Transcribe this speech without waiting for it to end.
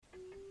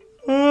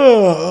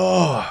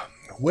Oh,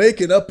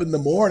 waking up in the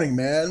morning,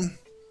 man.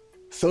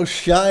 So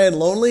shy and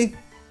lonely.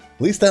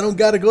 At least I don't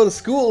gotta go to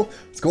school.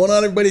 What's going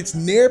on, everybody? It's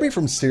Nairby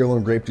from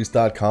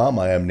CerealandGrapeJuice.com.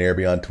 I am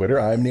Nairby on Twitter.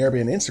 I am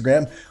Nairby on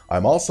Instagram.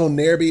 I'm also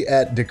Nairby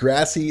at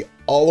Degrassi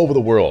all over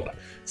the world.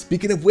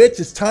 Speaking of which,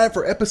 it's time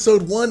for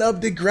episode 1 of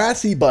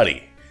Degrassi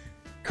Buddy,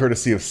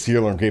 courtesy of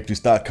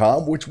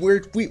CerealandGrapeJuice.com,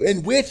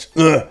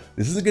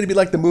 this isn't going to be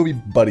like the movie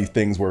Buddy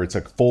things where it's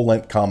a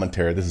full-length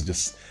commentary. This is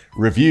just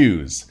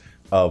reviews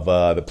of,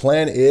 the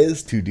plan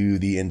is to do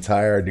the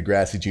entire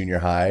Degrassi Junior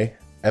High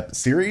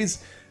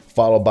series,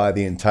 followed by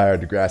the entire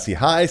Degrassi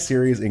High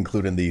series,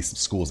 including the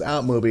Schools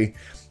Out movie,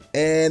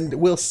 and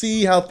we'll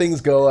see how things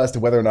go as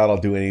to whether or not I'll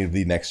do any of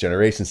the Next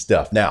Generation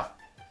stuff. Now,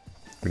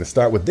 we're going to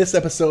start with this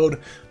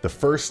episode, the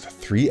first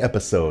 3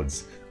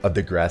 episodes of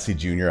Degrassi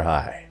Junior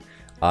High.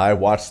 I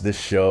watched this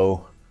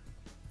show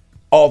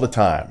all the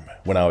time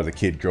when I was a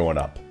kid growing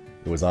up.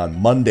 It was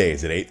on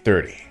Mondays at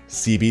 8:30,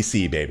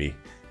 CBC, baby,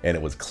 and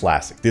it was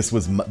classic. This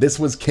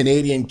was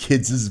Canadian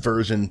kids'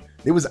 version.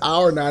 It was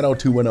our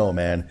 90210,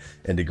 man,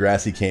 and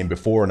Degrassi came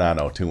before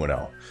 90210.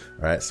 All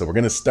right, so we're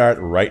going to start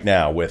right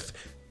now with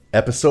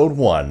episode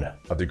 1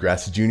 of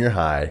Degrassi Junior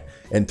High,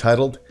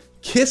 entitled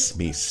 "Kiss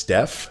Me,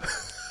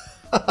 Steph."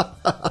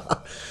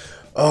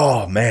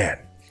 Oh man,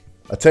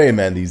 I tell you,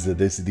 man, this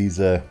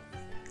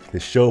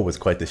show was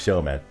quite the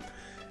show, man.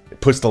 It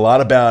pushed a lot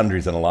of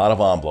boundaries and a lot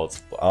of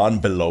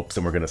envelopes,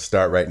 and we're going to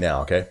start right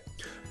now, okay?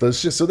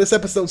 So this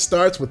episode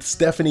starts with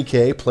Stephanie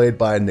K, played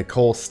by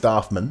Nicole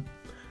Stoffman.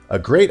 A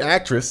great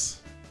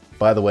actress,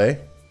 by the way,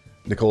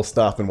 Nicole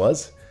Stoffman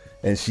was.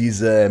 And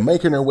she's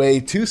making her way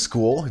to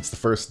school. It's the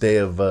first day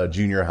of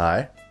junior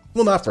high.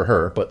 Well, not for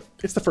her, but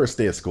it's the first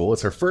day of school.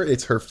 It's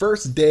her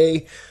first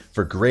day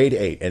for grade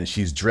 8, and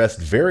she's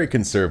dressed very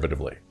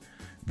conservatively.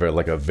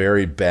 Like a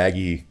very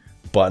baggy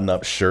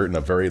button-up shirt and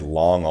a very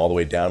long, all the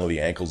way down to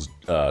the ankles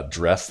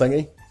dress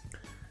thingy.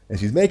 And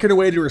she's making her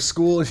way to her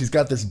school, and she's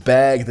got this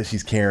bag that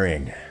she's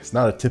carrying. It's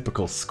not a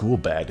typical school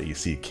bag that you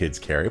see kids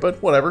carry,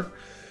 but whatever.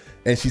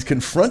 And she's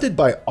confronted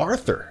by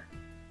Arthur,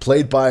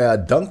 played by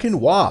Duncan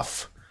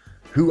Waff,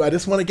 who, I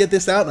just want to get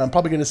this out, and I'm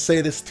probably going to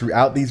say this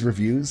throughout these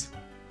reviews.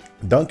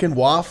 Duncan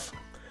Waff,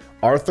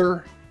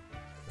 Arthur,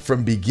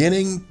 from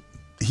beginning,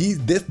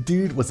 this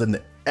dude was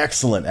an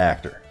excellent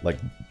actor. Like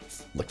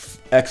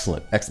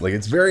excellent. Like,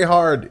 it's very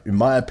hard, in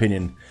my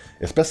opinion,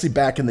 especially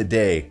back in the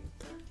day,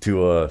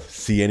 to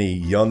see any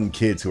young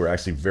kids who are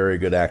actually very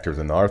good actors,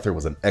 and Arthur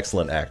was an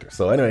excellent actor.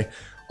 So anyway,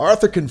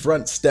 Arthur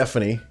confronts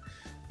Stephanie,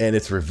 and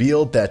it's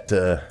revealed that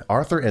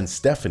Arthur and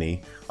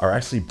Stephanie are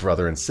actually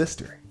brother and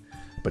sister.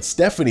 But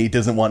Stephanie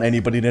doesn't want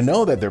anybody to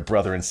know that they're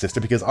brother and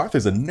sister because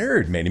Arthur's a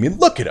nerd, man. I mean,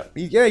 look at him.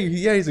 Yeah,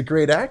 he's a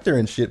great actor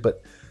and shit,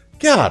 but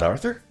God,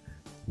 Arthur,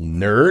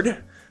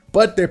 nerd.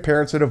 But their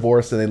parents are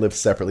divorced and they live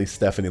separately.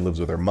 Stephanie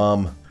lives with her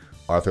mom.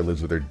 Arthur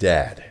lives with her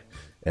dad.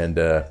 And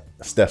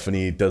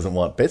Stephanie doesn't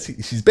want...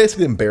 She's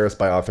basically embarrassed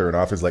by Arthur, and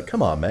Arthur's like,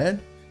 come on,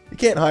 man. You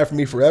can't hide from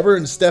me forever.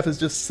 And Steph is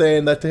just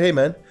saying that, hey,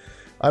 man,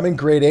 I'm in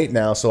grade 8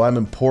 now, so I'm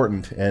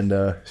important.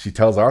 And she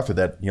tells Arthur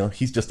that,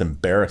 he's just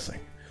embarrassing.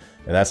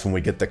 And that's when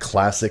we get the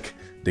classic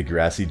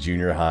Degrassi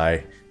Junior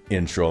High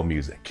intro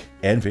music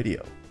and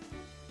video.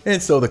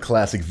 And so the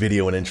classic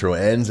video and intro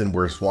ends, and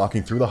we're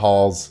walking through the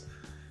halls.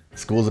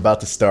 School's about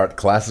to start,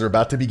 classes are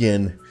about to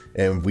begin,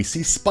 and we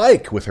see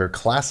Spike with her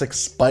classic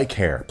Spike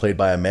hair, played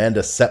by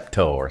Amanda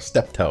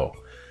Steptoe.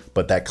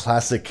 But that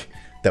classic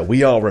that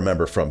we all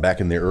remember from back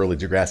in the early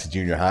Degrassi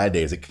Junior High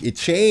days, it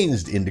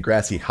changed in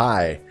Degrassi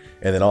High,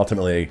 and then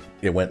ultimately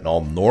it went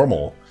all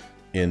normal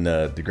in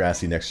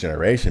Degrassi Next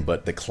Generation.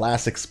 But the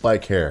classic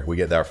Spike hair, we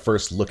get our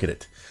first look at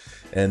it.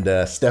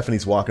 And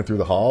Stephanie's walking through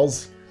the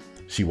halls.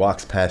 She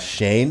walks past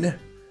Shane.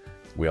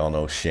 We all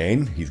know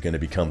Shane. He's going to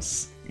become,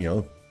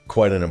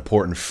 quite an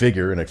important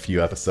figure in a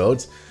few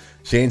episodes.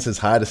 Shane says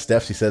hi to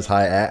Steph. She says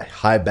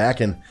hi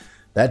back. And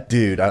that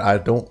dude, I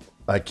don't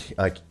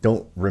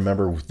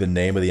remember the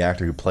name of the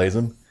actor who plays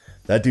him.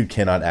 That dude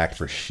cannot act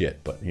for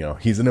shit. But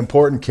he's an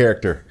important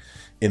character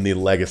in the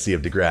legacy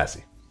of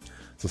Degrassi.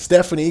 So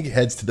Stephanie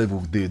heads to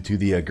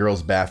the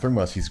girls' bathroom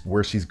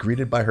where she's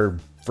greeted by her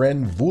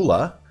friend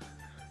Vula,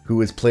 who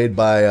is played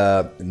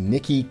by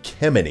Nikki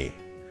Kemeny,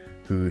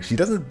 who she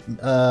doesn't.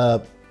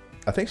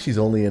 I think she's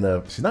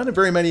not in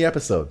very many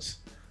episodes,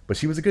 but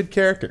she was a good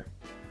character.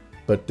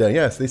 But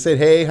yes, they said,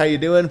 "Hey, how you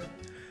doing?"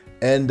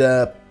 And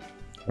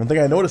one thing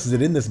I noticed is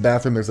that in this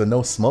bathroom there's a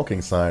no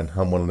smoking sign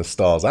on one of the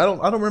stalls. I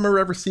don't remember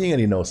ever seeing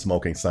any no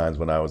smoking signs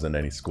when I was in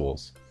any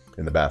schools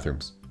in the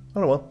bathrooms. I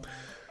don't know.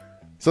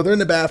 So they're in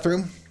the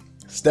bathroom.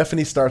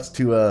 Stephanie starts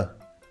to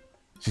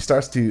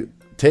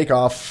take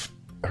off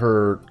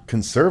her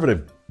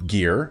conservative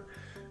gear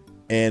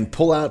and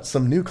pull out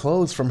some new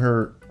clothes from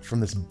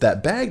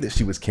that bag that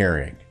she was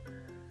carrying.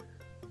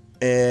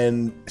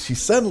 And she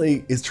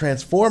suddenly is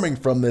transforming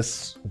from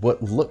this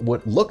what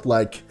looked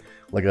like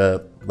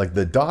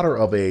the daughter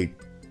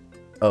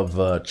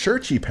of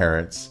churchy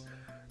parents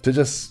to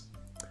just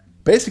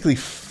basically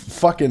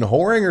fucking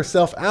whoring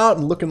herself out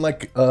and looking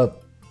like a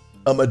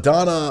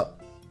Madonna,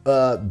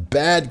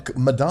 bad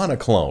Madonna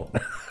clone.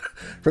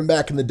 from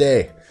back in the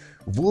day.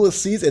 Vula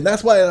sees, and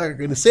that's why I'm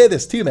going to say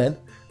this too, man.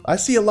 I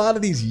see a lot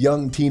of these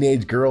young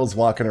teenage girls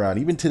walking around,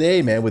 even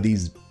today, man, with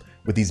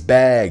these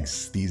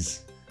bags,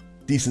 these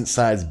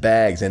decent-sized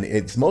bags, and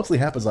it mostly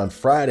happens on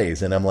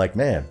Fridays, and I'm like,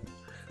 man,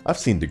 I've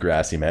seen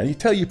Degrassi, man. You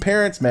tell your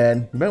parents,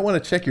 man, you might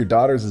want to check your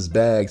daughters'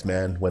 bags,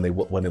 man, when they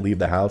leave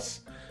the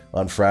house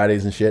on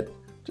Fridays and shit.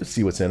 Just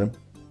see what's in them.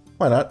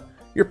 Why not?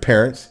 Your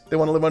parents, they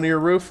want to live under your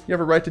roof. You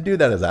have a right to do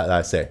that, as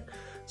I say.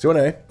 So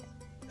anyway,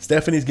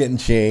 Stephanie's getting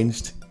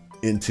changed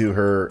into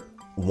her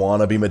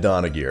wannabe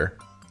Madonna gear.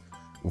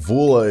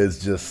 Vula is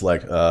just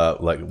like,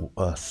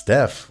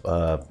 Steph,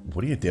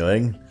 what are you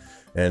doing?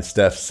 And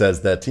Steph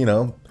says that, you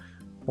know,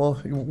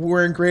 well,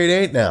 we're in grade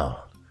 8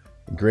 now.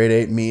 Grade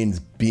 8 means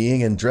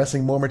being and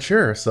dressing more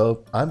mature,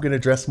 so I'm going to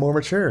dress more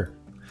mature.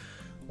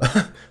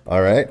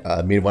 All right.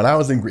 I mean, when I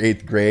was in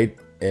 8th grade,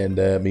 and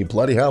I mean,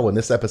 bloody hell, when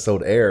this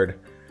episode aired,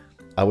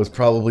 I was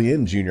probably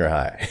in junior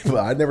high. But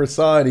I never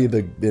saw any of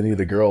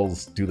the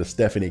girls do the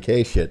Stephanie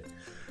K shit.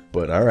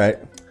 But all right.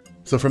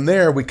 So from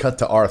there, we cut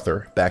to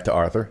Arthur, back to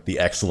Arthur, the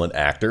excellent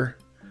actor.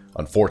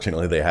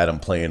 Unfortunately, they had him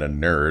playing a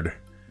nerd.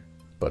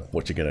 But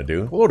what you gonna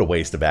do? What a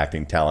waste of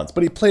acting talents.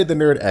 But he played the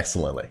nerd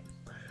excellently.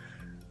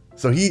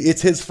 So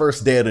it's his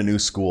first day at a new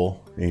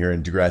school here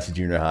in Degrassi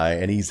Junior High,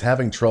 and he's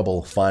having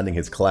trouble finding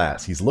his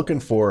class. He's looking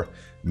for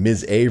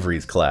Ms.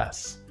 Avery's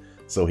class.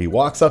 So he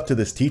walks up to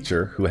this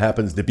teacher, who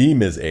happens to be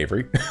Ms.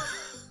 Avery.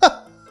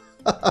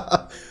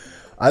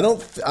 I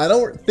don't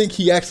think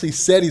he actually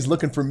said he's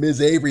looking for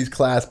Ms. Avery's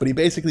class, but he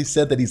basically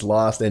said that he's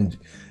lost. And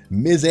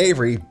Ms.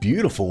 Avery,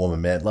 beautiful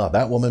woman, man. Love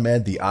that woman,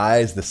 man. The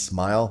eyes, the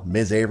smile.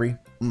 Ms. Avery,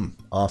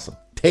 awesome.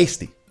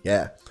 Tasty,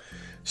 yeah.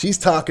 She's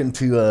talking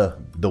to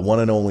the one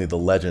and only, the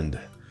legend,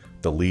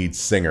 the lead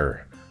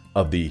singer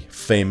of the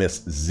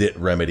famous Zit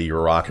Remedy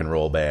rock and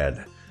roll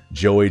band,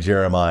 Joey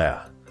Jeremiah,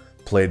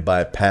 played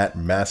by Pat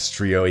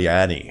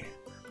Mastroianni.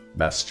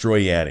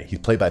 He's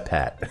played by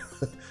Pat.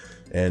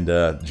 And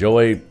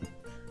Joey,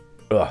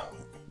 an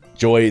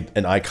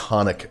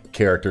iconic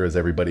character, as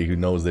everybody who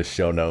knows this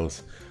show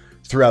knows,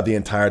 throughout the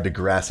entire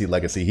Degrassi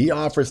legacy. He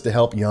offers to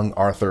help young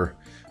Arthur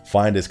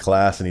find his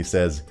class, and he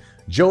says,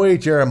 Joey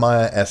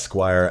Jeremiah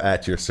Esquire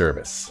at your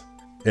service.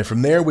 And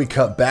from there, we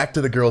cut back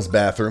to the girls'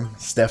 bathroom.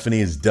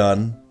 Stephanie is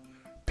done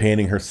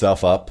painting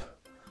herself up.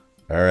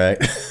 All right.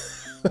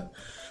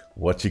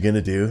 What you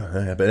gonna do?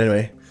 But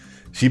anyway,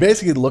 she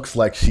basically looks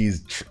like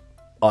she's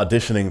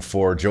auditioning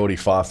for Jodie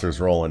Foster's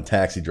role in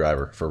Taxi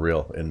Driver, for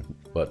real.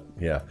 But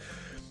yeah.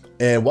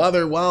 And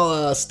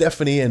while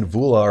Stephanie and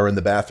Vula are in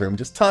the bathroom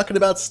just talking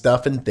about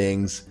stuff and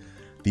things,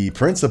 the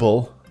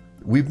principal,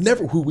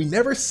 who we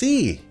never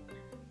see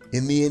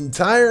in the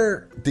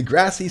entire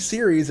Degrassi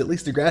series, at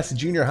least Degrassi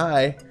Junior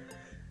High,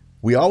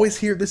 we always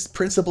hear this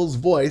principal's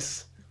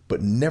voice,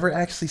 but never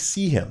actually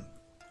see him.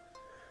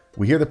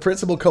 We hear the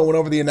principal going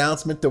over the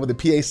announcement over the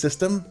PA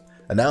system,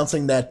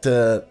 announcing that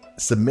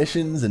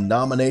submissions and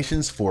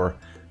nominations for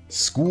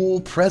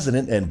school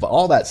president and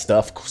all that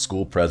stuff,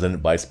 school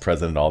president, vice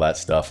president, all that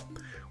stuff,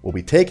 will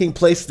be taking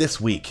place this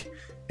week.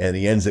 And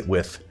he ends it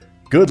with,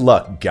 good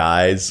luck,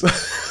 guys.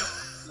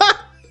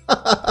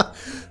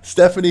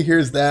 Stephanie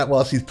hears that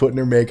while she's putting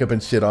her makeup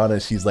and shit on,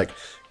 and she's like,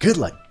 good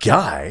luck,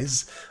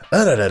 guys.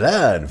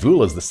 And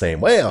Vula's the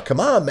same way. Oh, come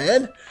on,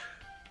 man.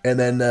 And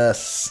then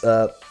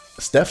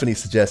Stephanie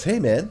suggests, hey,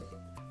 man,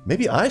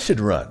 maybe I should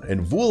run.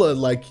 And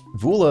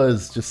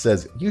Vula just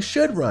says, you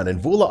should run.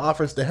 And Vula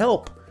offers to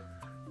help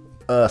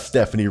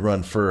Stephanie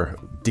run for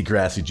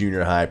Degrassi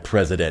Junior High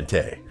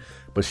Presidente.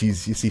 But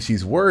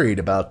she's worried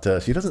about,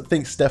 she doesn't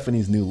think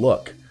Stephanie's new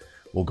look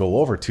will go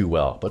over too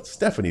well. But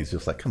Stephanie's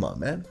just like, come on,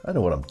 man, I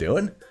know what I'm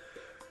doing.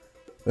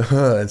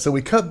 And so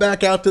we cut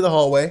back out to the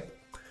hallway,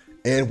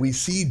 and we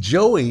see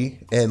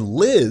Joey and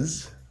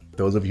Liz,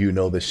 those of you who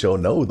know this show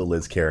know the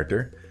Liz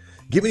character,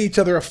 giving each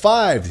other a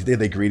 5.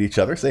 They greet each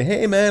other, say,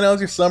 hey man, how's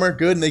your summer?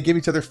 Good. And they give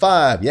each other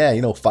 5.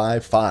 Yeah,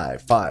 5,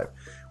 5, 5.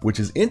 Which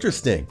is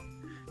interesting,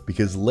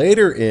 because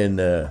later in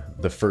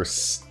the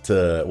first,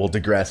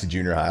 Degrassi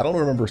Junior High, I don't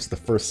remember if it's the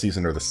first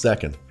season or the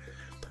second,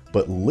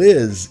 but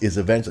Liz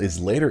is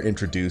later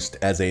introduced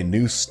as a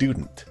new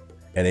student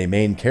and a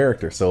main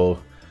character. So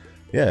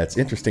yeah, it's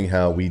interesting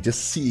how we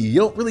just see, you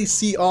don't really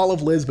see all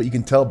of Liz, but you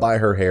can tell by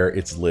her hair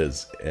it's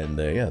Liz. And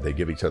yeah, they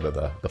give each other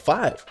the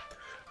 5.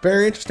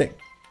 Very interesting.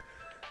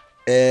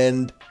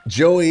 And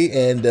Joey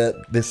and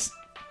this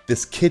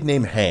kid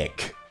named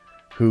Hank,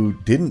 who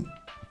didn't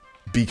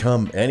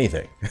become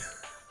anything.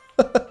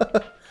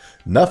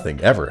 Nothing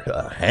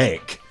ever.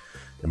 Hank.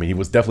 I mean,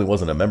 he definitely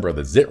wasn't a member of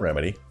the Zit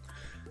Remedy.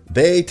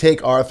 They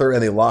take Arthur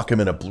and they lock him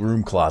in a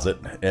broom closet,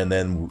 and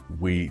then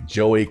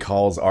Joey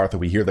calls Arthur.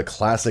 We hear the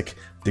classic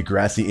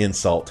Degrassi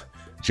insult.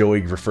 Joey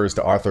refers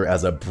to Arthur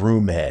as a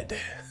broomhead.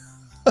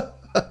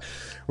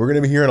 We're going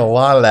to be hearing a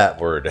lot of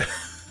that word.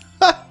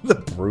 The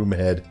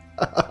broomhead.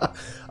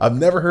 I've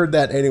never heard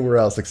that anywhere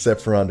else except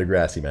for on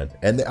Degrassi, man.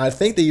 And I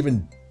think they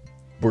even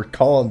were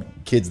calling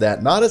kids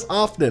that, not as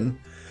often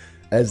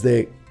as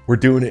they were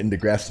doing it in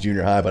Degrassi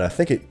Junior High, but I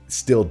think it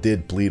still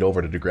did bleed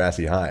over to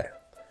Degrassi High.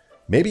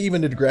 Maybe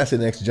even to Degrassi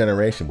Next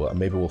Generation. Well,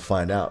 maybe we'll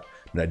find out.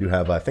 And I do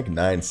have, I think,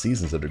 9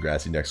 seasons of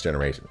Degrassi Next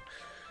Generation.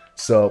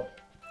 So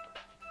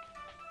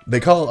they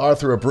call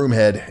Arthur a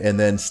broomhead, and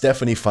then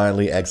Stephanie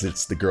finally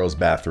exits the girls'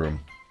 bathroom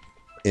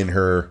in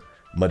her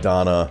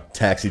Madonna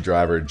taxi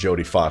driver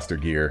Jodie Foster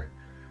gear.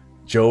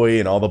 Joey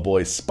and all the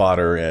boys spot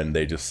her, and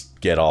they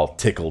just get all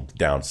tickled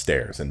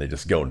downstairs, and they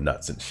just go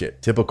nuts and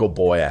shit. Typical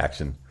boy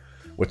action.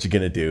 What you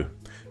gonna do?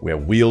 We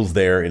have Wheels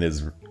there in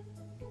his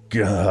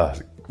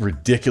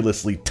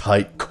ridiculously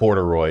tight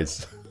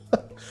corduroys.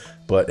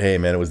 But hey,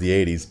 man, it was the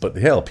 80s. But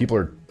hell,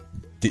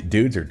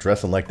 dudes are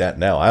dressing like that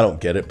now. I don't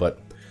get it, but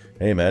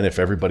hey, man, if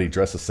everybody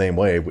dressed the same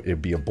way,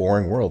 it'd be a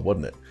boring world,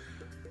 wouldn't it?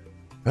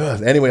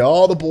 Anyway,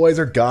 all the boys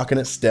are gawking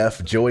at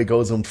Steph. Joey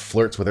goes and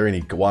flirts with her, and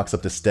he walks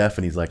up to Steph,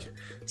 and he's like,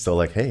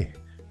 hey,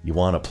 you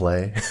want to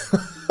play?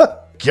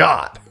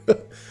 God.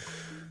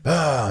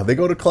 They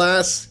go to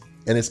class,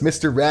 and it's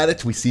Mr.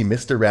 Raditch. We see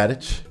Mr.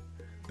 Raditch,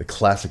 the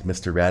classic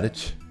Mr.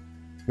 Raditch.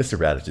 Mr.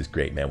 Raditch is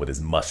great, man, with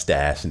his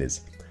mustache and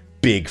his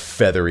big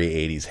feathery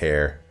 80s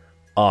hair.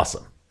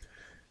 Awesome.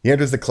 He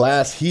enters the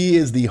class. He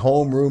is the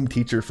homeroom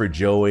teacher for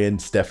Joey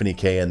and Stephanie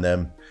K and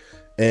them.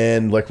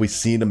 And like we've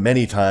seen him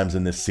many times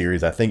in this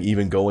series, I think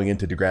even going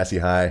into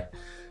Degrassi High,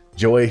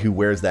 Joey, who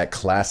wears that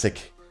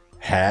classic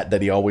hat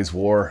that he always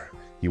wore,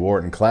 he wore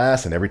it in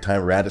class, and every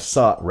time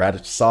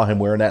Raditch saw him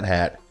wearing that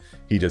hat,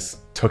 he just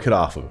took it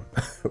off of him.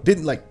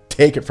 Didn't like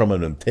take it from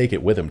him and take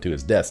it with him to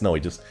his desk. No, he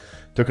just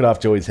took it off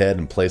Joey's head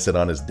and placed it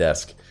on his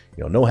desk.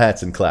 You know, no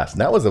hats in class.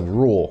 And that was a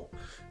rule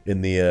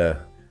in the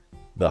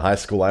high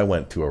school I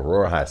went to,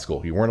 Aurora High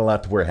School. You weren't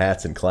allowed to wear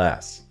hats in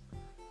class.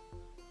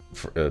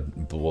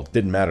 Well, it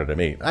didn't matter to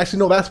me. Actually,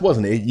 no, that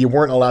wasn't it. You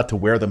weren't allowed to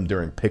wear them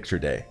during picture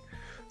day.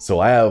 So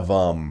I have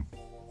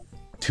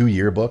 2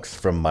 yearbooks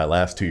from my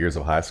last 2 years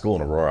of high school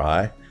in Aurora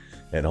High.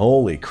 And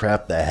holy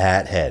crap, the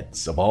hat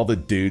heads of all the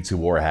dudes who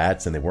wore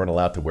hats and they weren't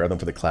allowed to wear them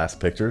for the class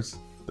pictures,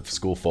 the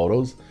school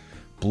photos.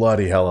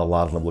 Bloody hell, a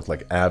lot of them looked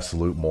like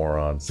absolute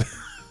morons.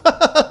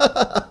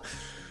 Oh,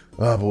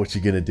 but what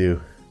you gonna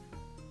do?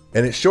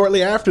 And it's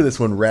shortly after this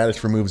when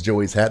Raditch removes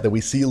Joey's hat that we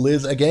see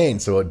Liz again.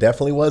 So it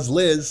definitely was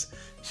Liz.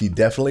 She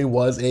definitely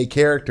was a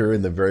character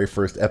in the very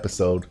first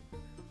episode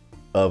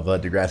of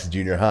Degrassi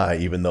Junior High,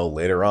 even though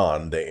later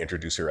on they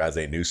introduce her as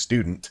a new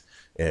student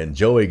and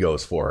Joey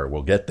goes for her.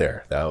 We'll get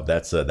there.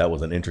 That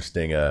was an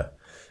interesting, yeah,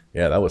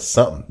 that was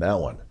something, that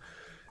one.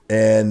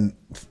 And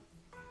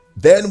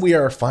then we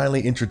are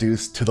finally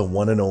introduced to the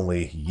one and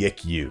only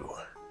Yik Yu.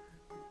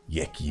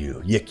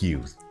 Yik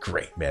Yu,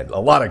 great, man. A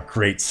lot of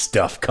great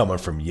stuff coming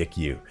from Yik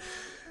Yu.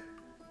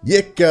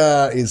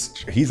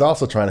 Yik he's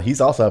also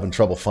having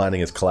trouble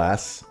finding his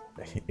class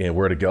and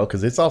where to go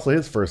because it's also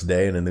his first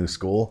day in a new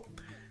school.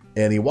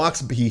 And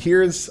he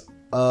hears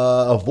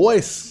a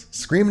voice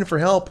screaming for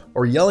help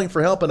or yelling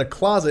for help in a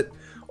closet,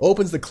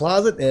 opens the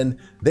closet, and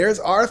there's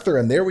Arthur.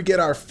 And there we get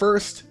our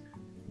first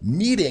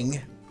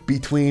meeting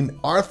between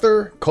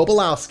Arthur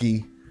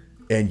Kobolowski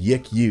and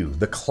Yik Yu,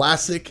 the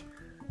classic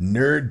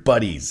nerd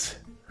buddies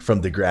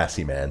from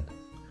Degrassi, man.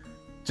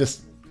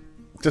 Just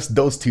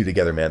those two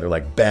together, man. They're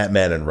like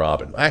Batman and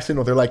Robin. Actually,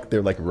 no,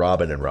 they're like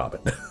Robin and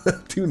Robin.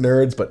 Two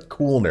nerds, but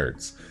cool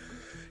nerds.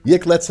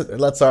 Yik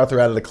lets Arthur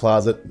out of the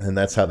closet, and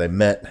that's how they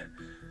met.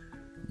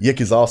 Yik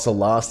is also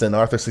lost, and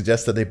Arthur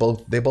suggests that they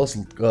both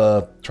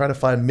try to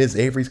find Ms.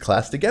 Avery's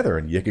class together,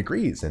 and Yik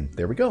agrees, and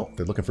there we go.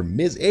 They're looking for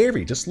Ms.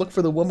 Avery. Just look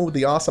for the woman with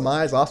the awesome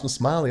eyes, awesome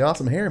smile, the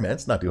awesome hair, man.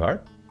 It's not too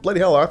hard. Bloody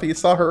hell, Arthur, you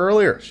saw her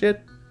earlier.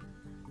 Shit.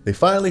 They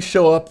finally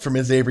show up for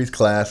Ms. Avery's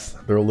class.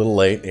 They're a little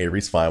late.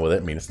 Avery's fine with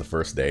it. I mean, it's the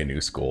first day,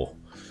 new school.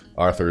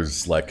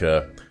 Arthur's like,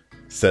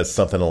 says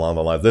something along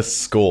the lines, this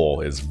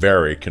school is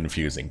very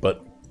confusing,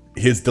 but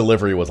his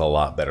delivery was a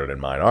lot better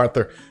than mine.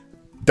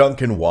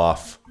 Duncan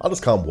Waff. I'll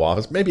just call him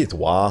Waff. Maybe it's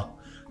Wah.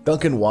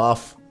 Duncan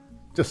Waff.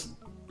 Just,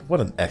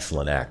 what an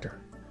excellent actor.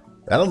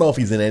 I don't know if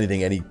he's in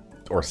anything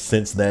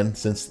since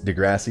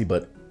Degrassi,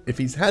 but if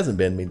he hasn't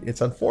been, I mean, it's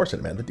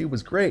unfortunate, man. The dude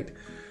was great.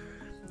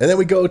 And then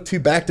we go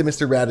back to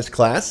Mr. Raditch's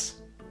class,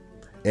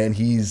 and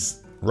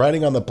he's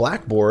writing on the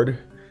blackboard,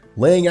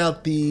 laying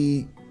out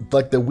the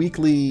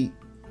weekly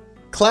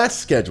class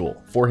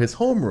schedule for his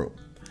homeroom.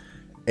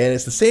 And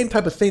it's the same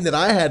type of thing that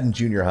I had in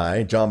junior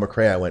high. John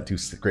McCrae, I went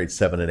to grades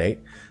 7 and 8.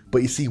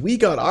 But you see, we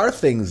got our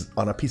things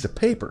on a piece of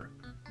paper.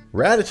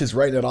 Raditch is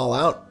writing it all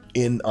out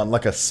on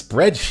like a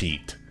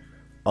spreadsheet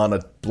on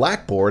a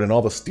blackboard, and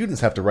all the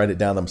students have to write it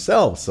down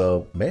themselves.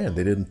 So, man,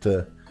 they didn't...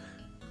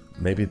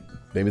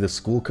 Maybe the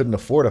school couldn't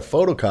afford a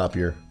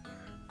photocopier.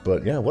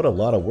 But yeah, what a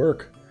lot of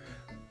work.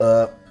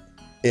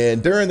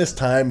 And during this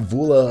time,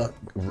 Vula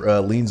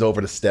leans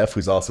over to Steph,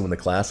 who's also in the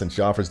class, and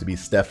she offers to be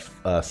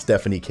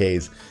Stephanie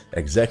K's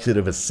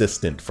executive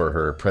assistant for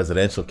her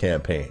presidential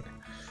campaign.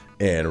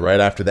 And right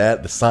after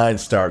that, the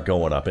signs start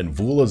going up, and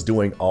Vula's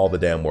doing all the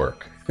damn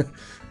work.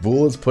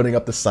 Vula's putting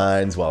up the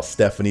signs while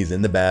Stephanie's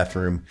in the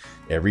bathroom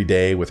every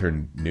day with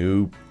her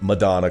new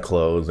Madonna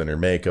clothes and her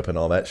makeup and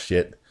all that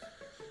shit.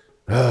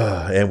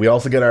 And we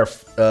also get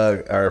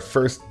our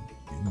first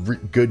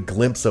good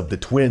glimpse of the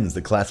twins,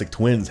 the classic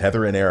twins,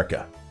 Heather and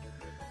Erica,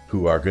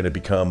 who are going to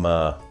become,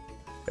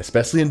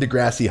 especially in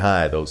Degrassi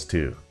High, those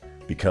two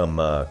become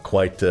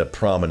quite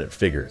prominent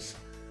figures.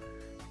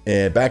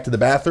 And back to the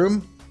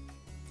bathroom,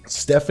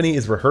 Stephanie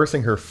is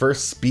rehearsing her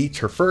first speech,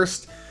 her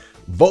first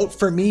vote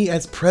for me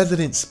as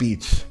president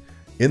speech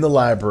in the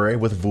library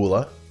with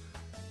Vula.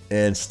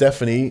 And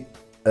Stephanie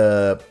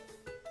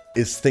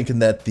is thinking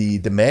that the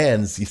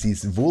demands, you see,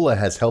 Vula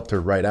has helped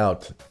her write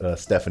out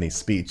Stephanie's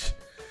speech.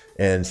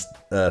 And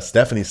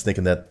Stephanie's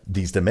thinking that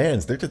these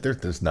demands,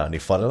 there's not any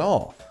fun at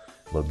all.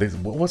 Look,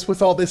 what's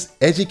with all this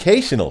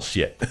educational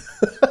shit?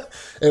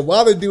 And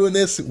while they're doing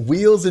this,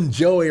 Wheels and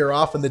Joey are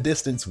off in the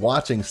distance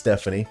watching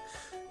Stephanie.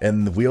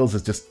 And Wheels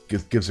is just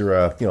gives her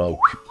a, you know,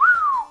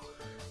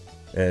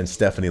 and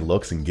Stephanie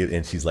looks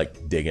and she's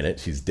like digging it.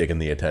 She's digging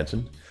the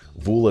attention.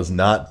 Vula's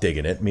not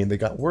digging it. I mean, they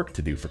got work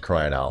to do, for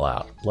crying out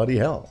loud. Bloody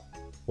hell.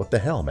 What the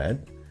hell,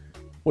 man?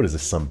 What is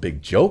this, some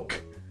big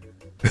joke?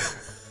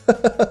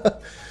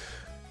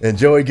 And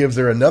Joey gives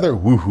her another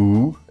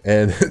woohoo,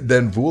 and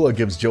then Vula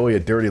gives Joey a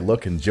dirty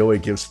look, and Joey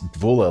gives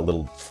Vula a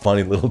little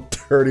funny little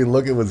dirty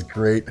look. It was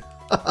great.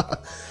 And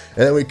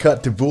then we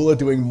cut to Vula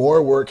doing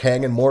more work,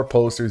 hanging more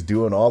posters,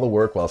 doing all the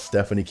work, while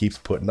Stephanie keeps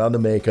putting on the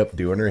makeup,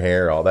 doing her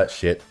hair, all that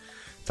shit.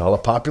 It's all a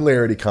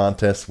popularity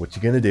contest. What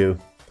you gonna do?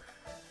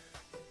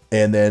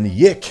 And then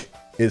Yick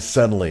is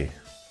suddenly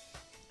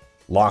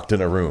locked in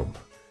a room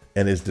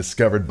and is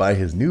discovered by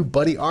his new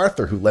buddy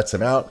Arthur, who lets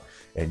him out.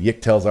 And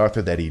Yick tells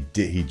Arthur that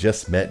he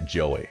just met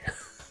Joey.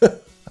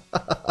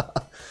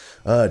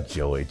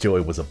 Joey.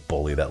 Joey was a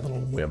bully, that little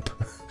wimp.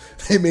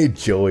 They made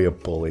Joey a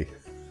bully.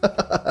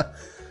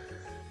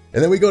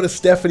 And then we go to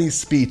Stephanie's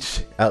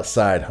speech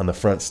outside on the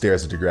front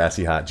stairs of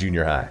Degrassi High,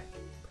 Junior High.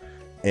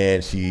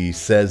 And she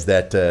says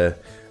that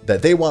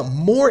they want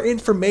more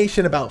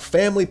information about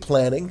family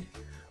planning,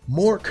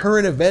 more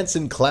current events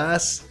in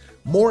class,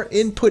 more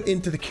input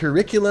into the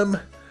curriculum.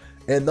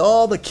 And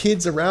all the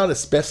kids around,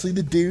 especially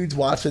the dudes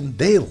watching,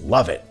 they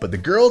love it. But the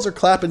girls are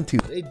clapping too.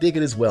 They dig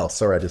it as well.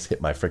 Sorry, I just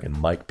hit my freaking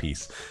mic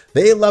piece.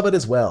 They love it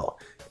as well.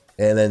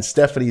 And then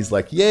Stephanie's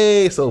like,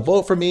 yay, so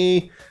vote for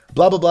me.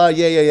 Blah, blah, blah,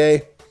 yay, yay,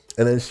 yay.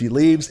 And then she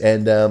leaves.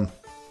 And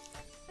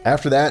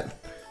after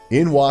that,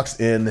 in walks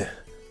in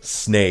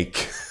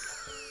Snake.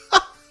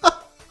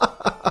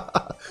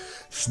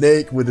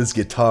 Snake with his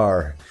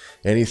guitar.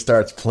 And he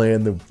starts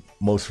playing the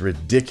most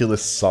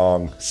ridiculous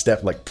song,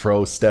 like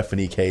pro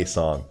Stephanie K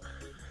song.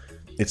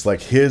 It's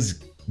like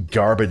his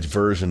garbage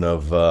version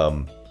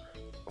of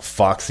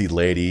Foxy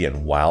Lady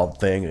and Wild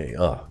Thing.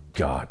 Oh,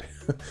 God.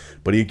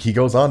 But he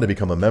goes on to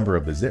become a member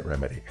of the Zit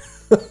Remedy.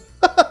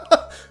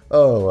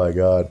 Oh, my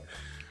God.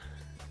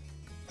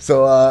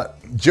 So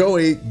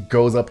Joey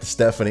goes up to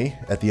Stephanie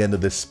at the end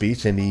of this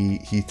speech, and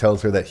he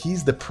tells her that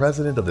he's the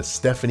president of the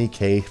Stephanie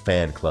K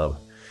fan club.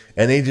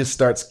 And he just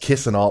starts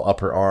kissing all up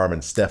her arm,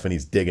 and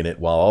Stephanie's digging it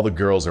while all the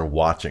girls are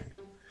watching.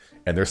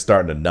 And they're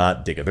starting to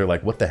not dig it. They're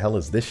like, what the hell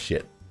is this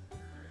shit?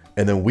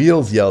 And then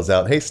Wheels yells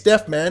out, hey,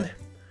 Steph, man,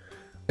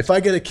 if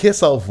I get a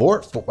kiss, I'll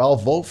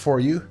vote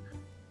for you.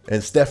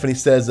 And Stephanie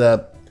says,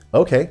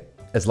 okay,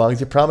 as long as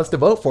you promise to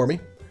vote for me.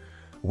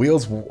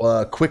 Wheels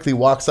quickly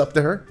walks up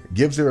to her,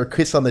 gives her a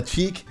kiss on the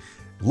cheek,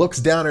 looks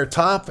down her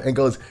top, and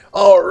goes,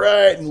 all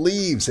right, and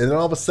leaves. And then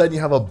all of a sudden you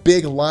have a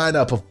big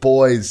lineup of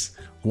boys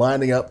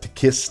lining up to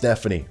kiss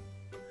Stephanie.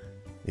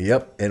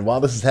 Yep, and while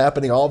this is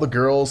happening, all the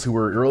girls who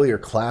were earlier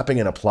clapping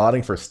and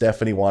applauding for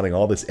Stephanie wanting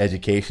all this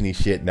education-y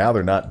shit, now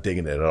they're not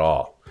digging it at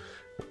all.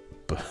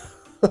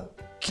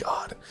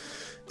 God.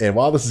 And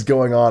while this is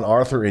going on,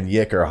 Arthur and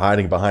Yick are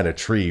hiding behind a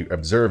tree,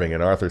 observing,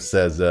 and Arthur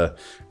says,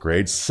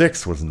 grade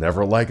 6 was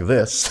never like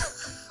this.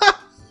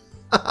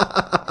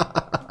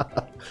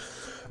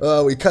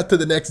 We cut to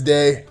the next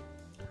day.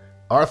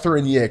 Arthur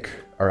and Yick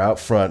are out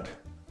front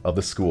of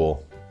the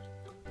school,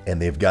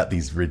 and they've got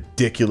these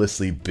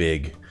ridiculously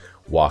big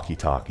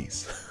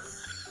walkie-talkies.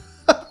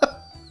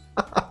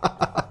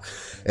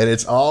 And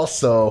it's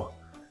also,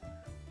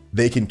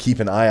 they can keep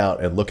an eye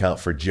out and look out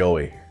for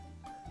Joey.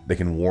 They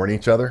can warn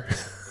each other.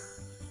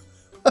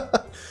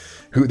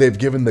 Who they've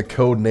given the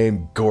code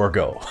name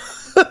Gorgo.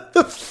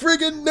 The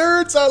friggin'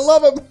 nerds, I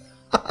love them.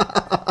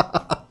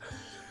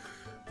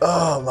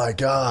 Oh my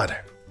God.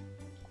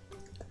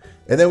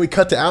 And then we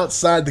cut to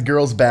outside the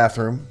girls'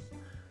 bathroom.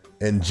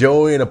 And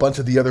Joey and a bunch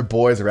of the other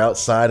boys are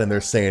outside, and they're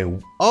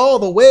saying, all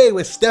the way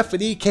with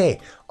Stephanie K.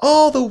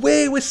 All the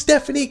way with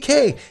Stephanie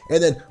K.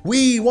 And then,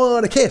 we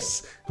want to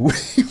kiss. We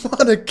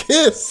want to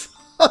kiss.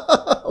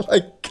 Oh my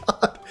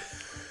God.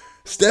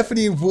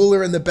 Stephanie and Vula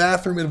are in the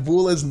bathroom, and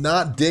Vula's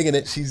not digging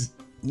it. She's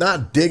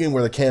not digging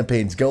where the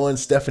campaign's going.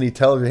 Stephanie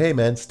tells her, hey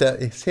man,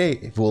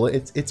 hey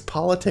Vula, it's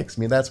politics. I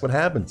mean, that's what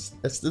happens.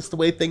 That's just the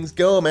way things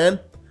go, man.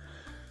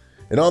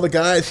 And all the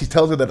guys, she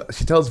tells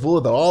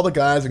Vula that all the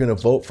guys are going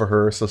to vote for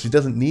her, so she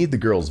doesn't need the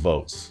girls'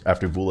 votes.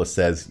 After Vula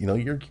says, you know,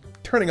 you're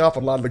turning off a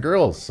lot of the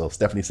girls. So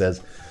Stephanie says,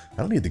 I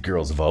don't need the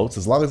girls' votes.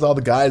 As long as all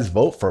the guys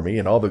vote for me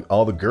and all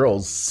the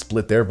girls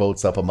split their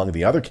votes up among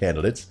the other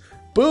candidates,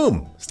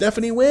 boom,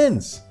 Stephanie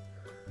wins.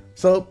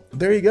 So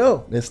there you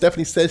go. And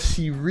Stephanie says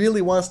she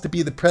really wants to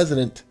be the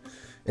president,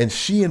 and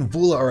she and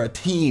Vula are a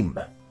team.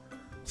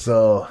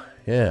 So,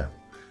 yeah.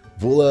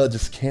 Vula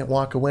just can't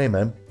walk away,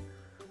 man.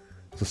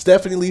 So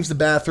Stephanie leaves the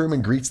bathroom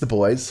and greets the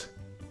boys.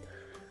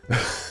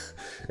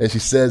 And she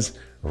says,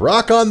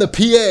 rock on the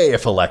PA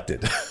if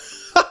elected.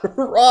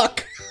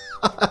 Rock.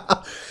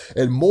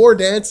 And more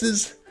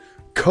dances.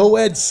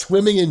 Co-ed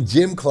swimming in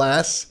gym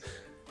class.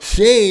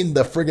 Shane,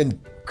 the friggin'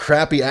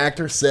 crappy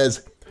actor,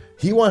 says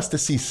he wants to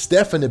see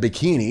Steph in a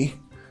bikini.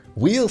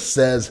 Wheels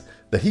says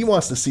that he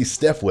wants to see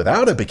Steph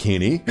without a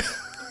bikini.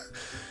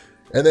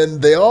 And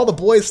then all the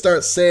boys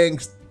start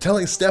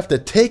telling Steph to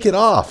take it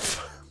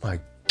off. My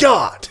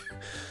God.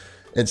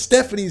 And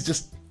Stephanie's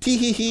just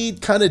tee-hee-hee,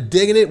 kind of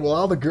digging it, while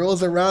all the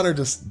girls around are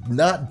just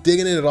not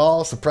digging it at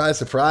all. Surprise,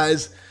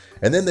 surprise.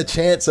 And then the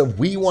chants of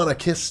 "We Want to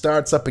Kiss"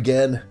 starts up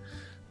again.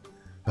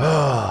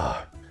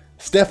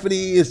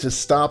 Stephanie just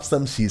stops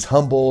them. She's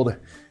humbled.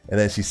 And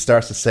then she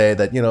starts to say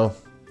that,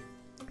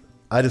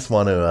 I just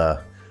want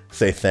to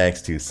say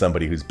thanks to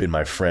somebody who's been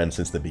my friend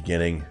since the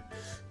beginning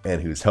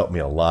and who's helped me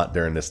a lot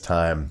during this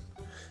time.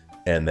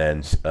 And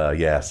then,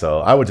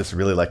 so I would just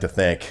really like to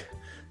thank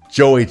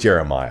Joey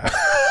Jeremiah.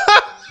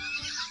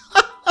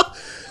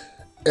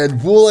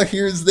 And Vula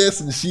hears this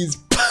and she's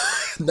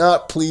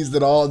not pleased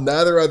at all.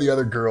 Neither are the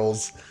other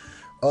girls.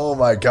 Oh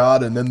my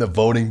God. And then the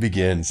voting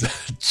begins.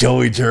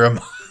 Joey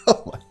Jeremiah.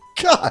 Oh my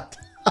God.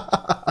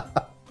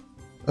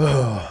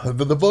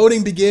 The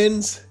voting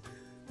begins.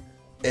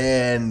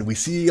 And we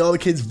see all the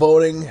kids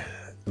voting.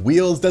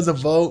 Wheels does a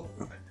vote.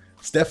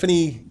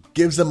 Stephanie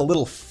gives them a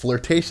little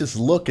flirtatious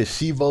look as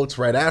she votes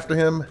right after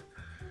him.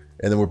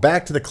 And then we're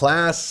back to the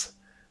class.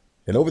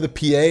 And over the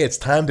PA, it's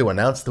time to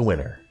announce the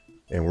winner.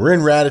 And we're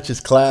in Radich's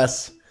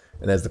class,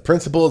 and as the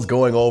principal is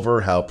going over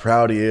how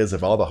proud he is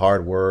of all the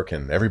hard work,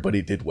 and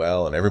everybody did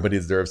well, and everybody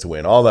deserves to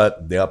win, all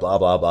that blah,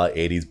 blah, blah,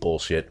 80s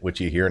bullshit,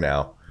 which you hear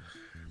now,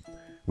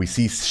 we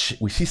see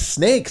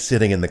Snake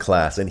sitting in the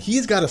class, and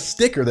he's got a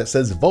sticker that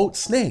says, "Vote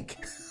Snake."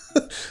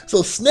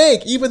 So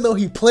Snake, even though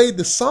he played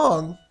the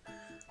song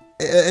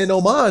in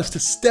homage to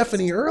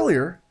Stephanie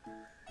earlier,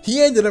 he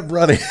ended up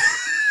running.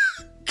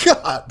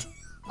 God.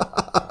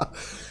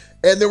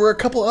 And there were a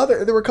couple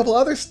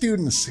other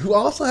students who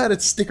also had a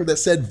sticker that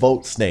said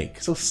 "Vote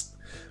Snake." So,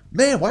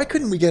 man, why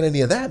couldn't we get any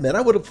of that, man?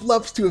 I would have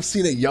loved to have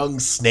seen a young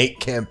Snake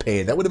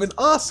campaign. That would have been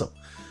awesome.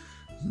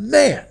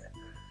 Man.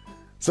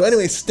 So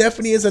anyway,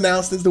 Stephanie is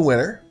announced as the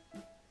winner.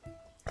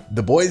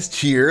 The boys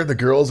cheer. The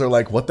girls are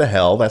like, "What the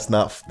hell?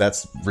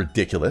 That's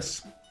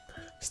ridiculous."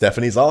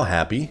 Stephanie's all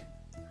happy.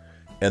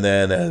 And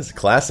then as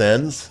class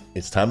ends,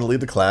 it's time to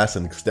leave the class,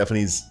 and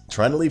Stephanie's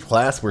trying to leave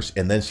class,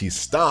 and then she's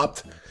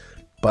stopped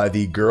by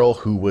the girl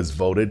who was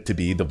voted to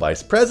be the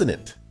vice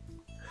president.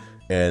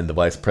 And the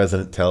vice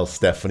president tells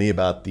Stephanie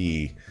about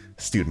the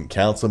student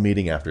council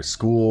meeting after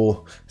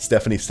school.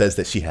 Stephanie says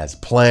that she has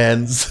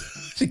plans.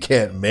 She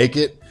can't make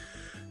it.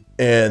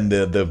 And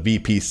the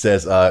VP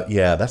says,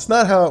 yeah, that's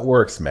not how it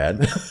works,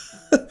 man.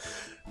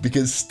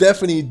 Because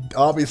Stephanie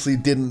obviously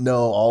didn't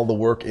know all the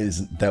work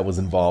that was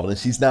involved, and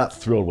she's not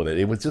thrilled with it.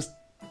 It was just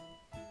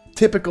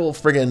typical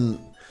friggin'...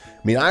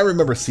 I mean, I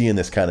remember seeing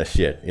this kind of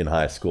shit in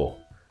high school.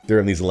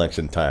 During these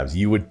election times,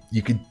 you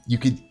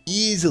could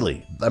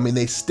easily, I mean,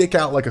 they stick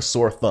out like a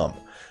sore thumb.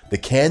 The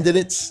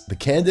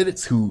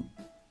candidates who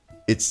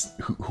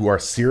are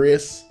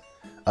serious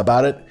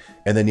about it,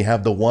 and then you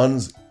have the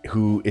ones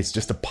who it's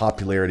just a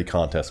popularity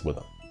contest with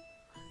them.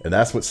 And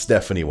that's what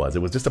Stephanie was.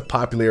 It was just a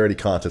popularity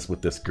contest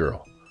with this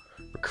girl,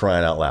 for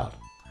crying out loud.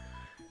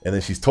 And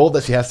then she's told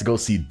that she has to go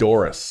see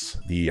Doris,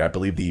 I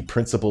believe the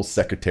principal's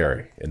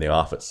secretary in the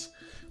office.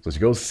 So she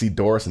goes to see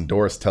Doris, and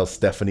Doris tells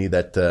Stephanie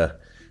that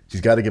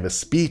she's got to give a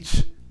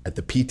speech at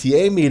the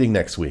PTA meeting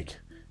next week.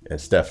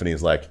 And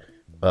Stephanie's like,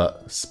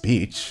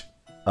 speech?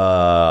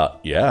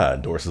 Yeah.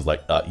 And Doris is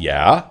like,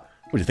 yeah?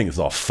 What do you think, it's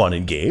all fun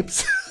and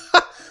games?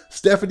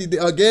 Stephanie,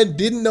 again,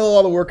 didn't know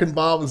all the work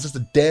involved. It was just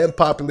a damn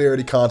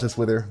popularity contest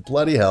with her.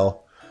 Bloody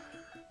hell.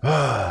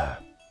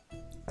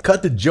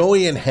 Cut to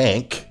Joey and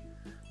Hank.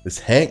 This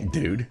Hank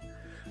dude.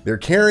 They're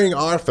carrying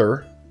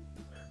Arthur.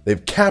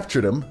 They've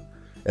captured him.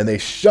 And they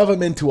shove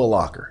him into a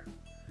locker.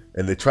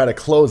 And they try to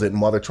close it.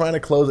 And while they're trying to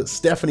close it,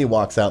 Stephanie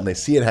walks out and they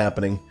see it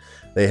happening.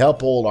 They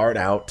help old Art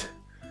out.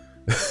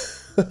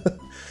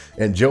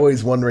 And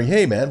Joey's wondering,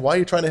 hey, man, why are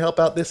you trying to help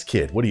out this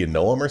kid? What, do you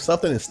know him or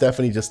something? And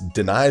Stephanie just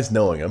denies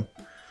knowing him.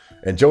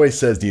 And Joey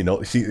says, do you know,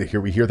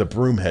 here we hear the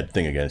broomhead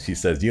thing again. She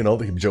says, do you know,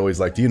 Joey's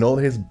like, do you know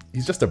he's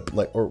just a,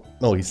 like, or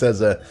no, he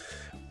says,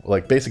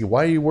 like, basically,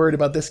 why are you worried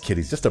about this kid?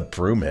 He's just a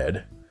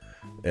broomhead.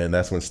 And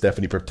that's when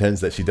Stephanie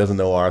pretends that she doesn't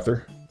know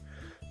Arthur.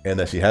 And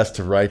that she has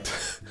to write,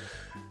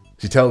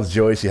 she tells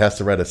Joey she has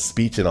to write a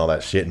speech and all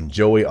that shit. And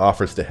Joey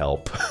offers to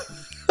help.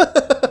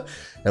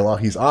 And while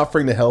he's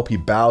offering to help, he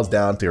bows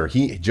down to her.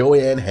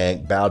 Joey and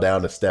Hank bow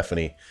down to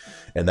Stephanie.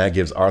 And that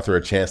gives Arthur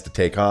a chance to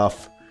take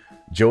off.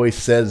 Joey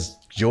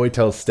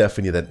tells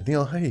Stephanie that, you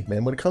know, hey,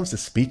 man, when it comes to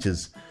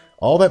speeches,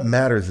 all that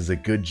matters is a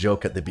good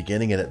joke at the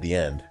beginning and at the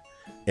end.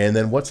 And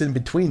then what's in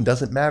between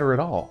doesn't matter at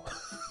all.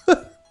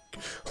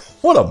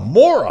 What a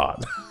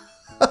moron.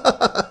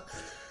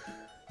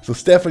 So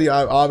Stephanie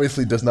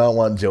obviously does not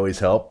want Joey's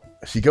help.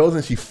 she goes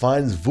and she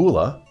finds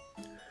Vula.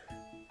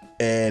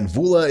 And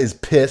Vula is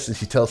pissed and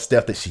she tells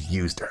Steph that she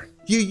used her.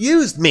 You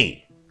used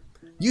me.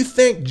 You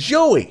thanked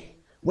Joey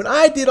when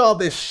I did all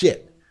this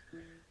shit.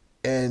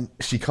 And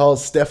she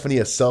calls Stephanie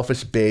a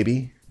selfish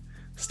baby.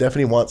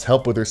 Stephanie wants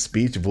help with her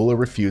speech. Vula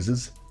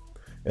refuses.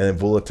 And then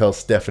Vula tells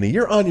Stephanie,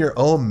 you're on your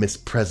own, Miss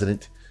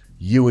President.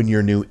 You and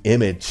your new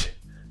image.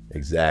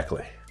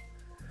 Exactly.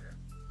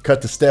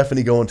 Cut to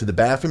Stephanie going to the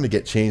bathroom to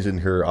get changed in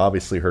her,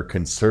 obviously, her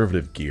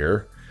conservative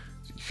gear.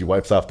 She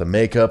wipes off the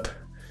makeup.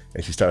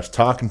 And she starts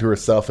talking to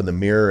herself in the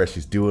mirror as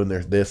she's doing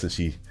this. And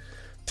she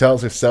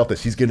tells herself that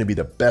she's going to be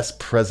the best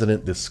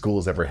president this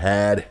school's ever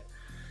had.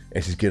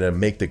 And she's going to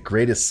make the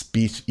greatest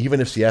speech, even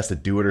if she has to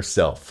do it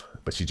herself.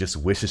 But she just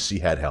wishes she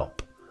had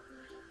help.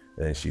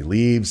 And then she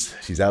leaves.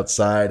 She's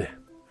outside.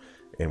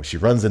 And she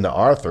runs into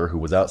Arthur, who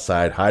was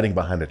outside hiding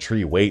behind a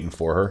tree waiting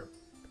for her.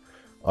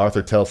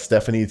 Arthur tells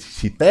Stephanie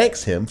she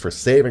thanks him for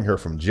saving her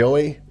from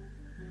Joey.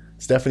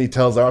 Stephanie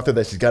tells Arthur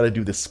that she's got to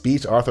do the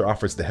speech. Arthur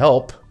offers to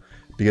help.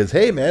 Because,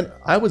 hey, man,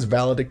 I was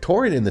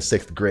valedictorian in the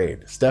 6th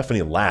grade.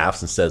 Stephanie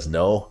laughs and says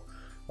no.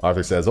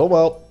 Arthur says, oh,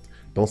 well,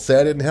 don't say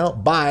I didn't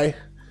help. Bye.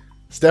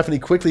 Stephanie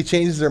quickly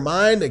changes her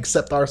mind,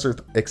 except Arthur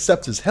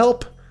accepts his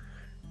help.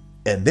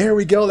 And there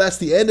we go. That's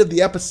the end of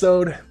the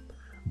episode.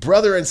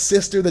 Brother and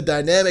sister,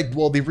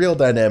 the real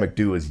dynamic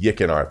duo is Yick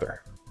and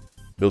Arthur.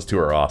 Those two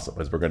are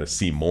awesome, as we're going to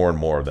see more and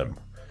more of them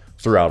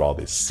throughout all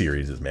these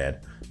series, man.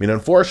 I mean,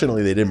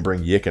 unfortunately, they didn't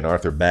bring Yick and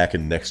Arthur back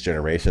in Next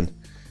Generation.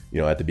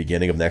 You know, at the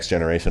beginning of Next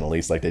Generation, at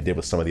least, like they did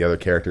with some of the other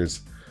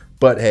characters.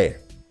 But hey,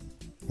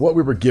 what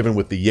we were given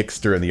with the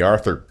Yickster and the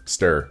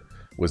Arthurster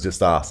was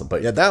just awesome.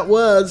 But yeah, that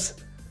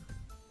was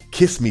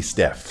Kiss Me,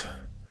 Steph.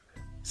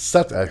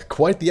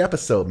 Quite the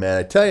episode, man.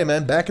 I tell you,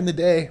 man, back in the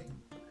day,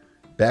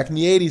 back in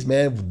the 80s,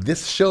 man,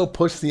 this show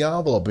pushed the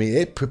envelope. I mean,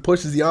 it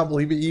pushes the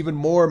envelope even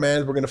more,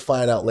 man. We're going to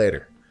find out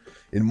later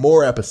in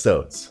more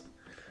episodes.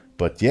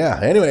 But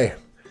yeah, anyway,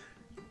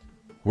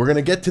 we're going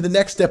to get to the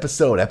next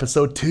episode,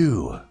 episode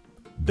 2.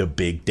 The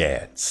Big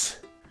Dance.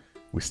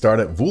 We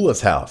start at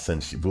Vula's house,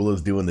 and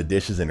Vula's doing the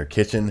dishes in her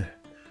kitchen.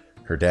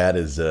 Her dad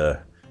is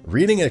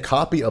reading a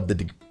copy of the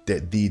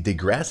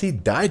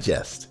Degrassi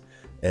Digest.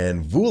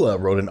 And Vula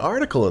wrote an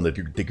article in the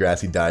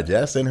Degrassi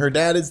Digest, and her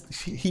dad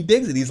he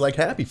digs it. He's like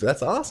happy for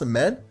that's awesome,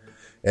 man.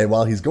 And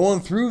while he's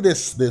going through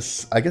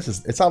this, I guess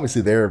it's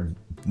obviously their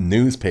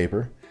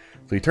newspaper.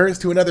 So he turns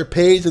to another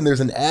page, and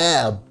there's an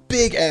ad, a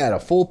big ad, a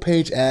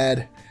full-page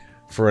ad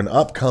for an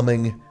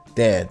upcoming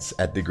dance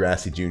at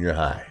Degrassi Junior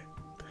High.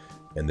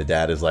 And the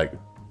dad is like,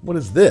 what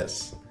is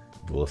this?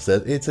 Vula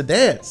says, it's a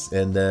dance.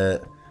 And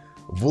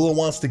Vula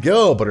wants to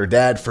go, but her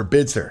dad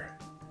forbids her.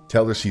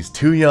 Tells her she's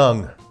too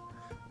young.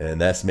 And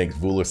that makes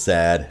Vula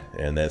sad.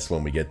 And that's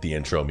when we get the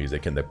intro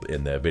music in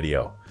the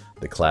video.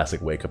 The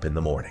classic Wake Up in the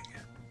Morning.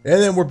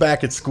 And then we're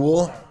back at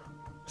school.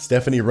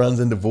 Stephanie runs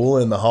into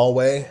Vula in the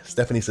hallway.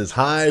 Stephanie says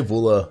hi.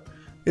 Vula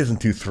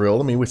isn't too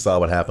thrilled. I mean, we saw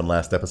what happened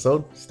last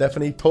episode.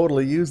 Stephanie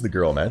totally used the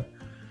girl, man.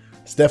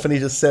 Stephanie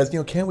just says,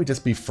 can't we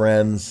just be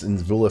friends? And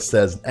Vula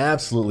says,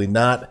 absolutely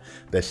not.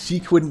 That she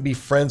couldn't be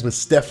friends with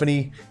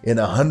Stephanie in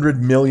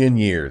 100 million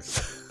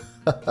years.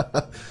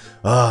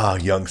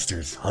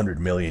 Youngsters, 100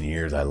 million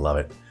years. I love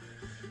it.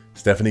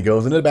 Stephanie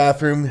goes into the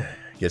bathroom,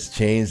 gets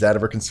changed out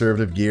of her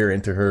conservative gear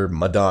into her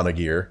Madonna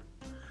gear.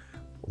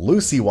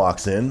 Lucy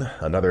walks in,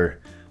 another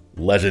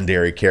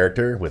legendary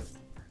character with...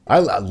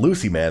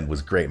 Lucy, man,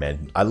 was great,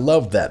 man. I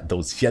love that.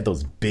 She had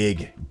those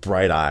big,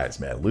 bright eyes,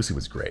 man. Lucy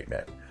was great,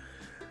 man.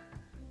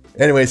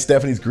 Anyway,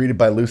 Stephanie's greeted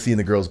by Lucy in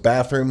the girls'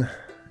 bathroom.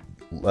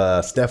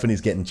 Stephanie's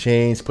getting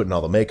changed, putting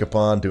all the makeup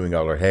on, doing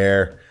all her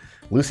hair.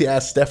 Lucy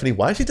asks Stephanie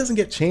why she doesn't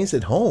get changed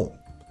at home.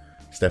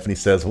 Stephanie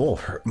says, well,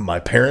 my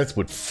parents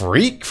would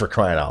freak, for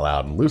crying out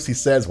loud. And Lucy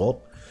says,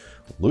 well,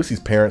 Lucy's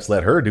parents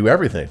let her do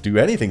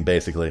anything,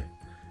 basically.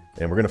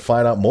 And we're going to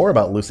find out more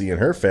about Lucy and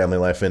her family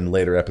life in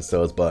later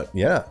episodes. But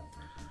yeah,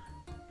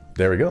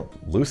 there we go.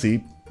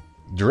 Lucy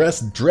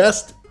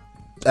dressed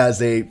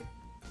as a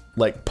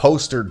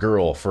poster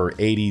girl for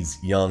 80s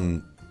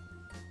young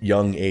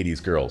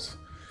 80s girls,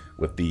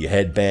 with the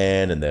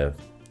headband and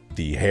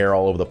the hair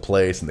all over the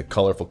place and the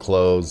colorful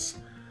clothes.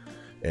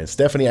 And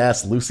Stephanie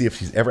asks Lucy if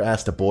she's ever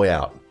asked a boy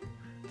out.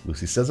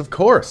 Lucy says, of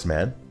course,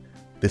 man.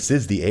 This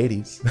is the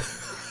 80s.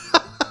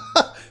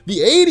 The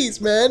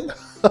 80s, man.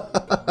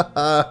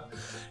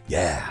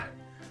 Yeah.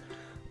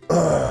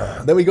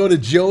 Then we go to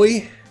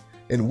Joey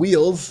and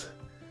Wheels.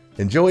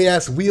 And Joey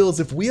asks Wheels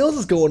if Wheels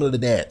is going to the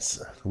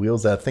dance.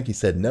 Wheels, I think he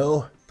said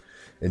no.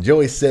 And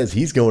Joey says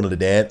he's going to the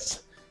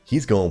dance.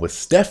 He's going with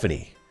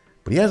Stephanie.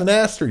 But he hasn't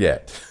asked her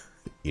yet.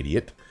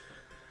 Idiot.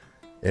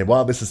 And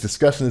while this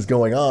discussion is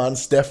going on,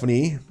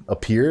 Stephanie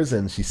appears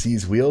and she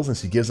sees Wheels and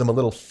she gives him a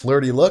little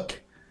flirty look.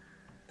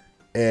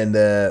 And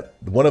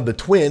one of the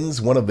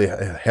twins, one of the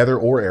Heather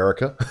or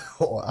Erica,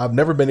 I've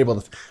never been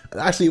able to...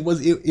 Actually, it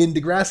was in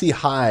Degrassi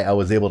High, I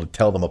was able to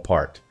tell them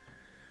apart.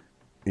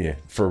 Yeah,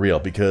 for real,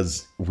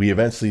 because we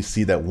eventually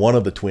see that one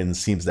of the twins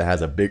seems to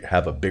have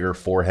a bigger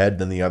forehead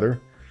than the other,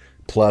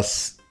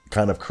 plus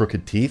kind of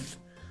crooked teeth.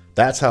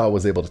 That's how I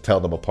was able to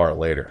tell them apart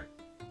later.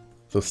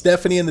 So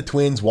Stephanie and the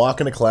twins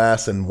walk into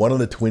class, and one of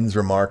the twins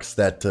remarks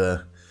that,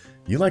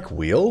 you like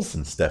Wheels?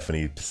 And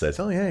Stephanie says,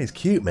 oh yeah, he's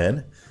cute,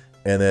 man.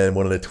 And then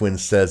one of the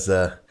twins says,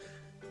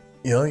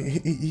 you know,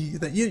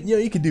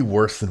 you could do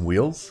worse than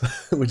Wheels,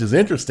 which is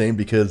interesting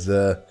because,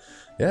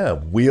 yeah,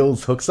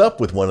 Wheels hooks up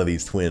with one of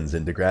these twins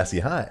in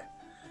Degrassi High,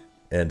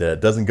 and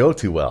doesn't go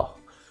too well.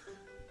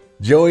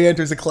 Joey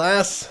enters the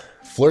class,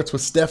 flirts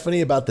with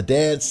Stephanie about the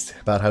dance,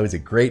 about how he's a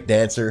great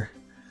dancer,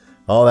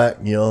 all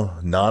that, you know,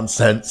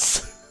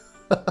 nonsense.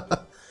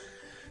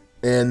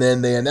 And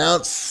then they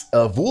announce,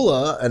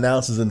 Vula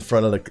announces in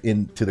front of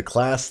into the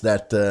class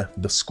that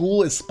the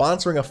school is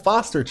sponsoring a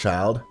foster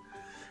child,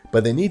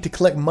 but they need to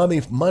collect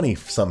money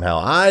somehow.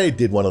 I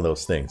did one of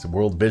those things,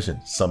 World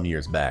Vision, some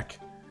years back,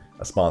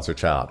 a sponsor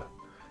child,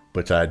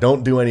 which I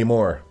don't do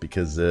anymore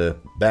because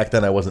back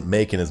then I wasn't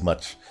making as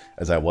much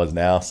as I was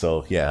now.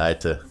 So yeah, I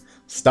had to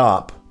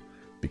stop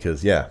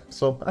because yeah,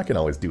 so I can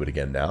always do it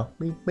again now.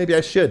 I mean, maybe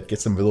I should get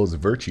some of those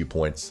virtue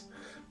points.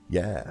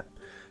 Yeah.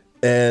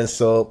 And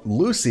so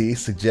Lucy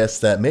suggests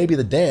that maybe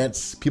the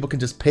dance, people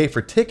can just pay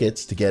for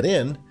tickets to get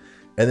in,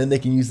 and then they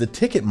can use the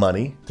ticket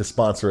money to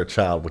sponsor a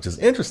child, which is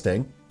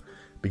interesting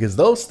because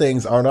those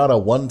things are not a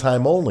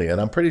one-time only,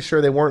 and I'm pretty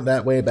sure they weren't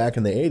that way back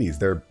in the 80s.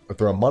 They're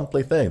a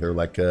monthly thing. They're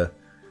like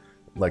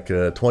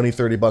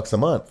 20-30 bucks a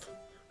month.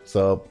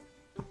 So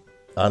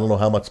I don't know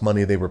how much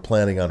money they were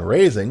planning on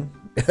raising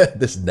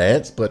this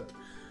dance, but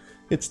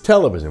it's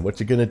television. What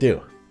you gonna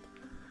do?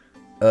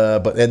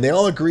 And they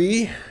all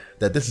agree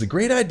that this is a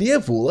great idea,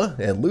 Vula,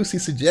 and Lucy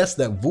suggests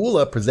that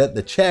Vula present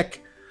the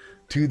check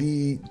to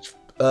the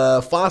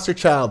foster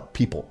child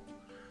people.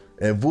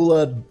 And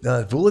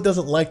Vula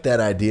doesn't like that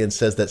idea and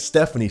says that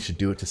Stephanie should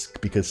do it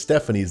because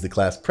Stephanie is the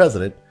class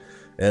president,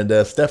 and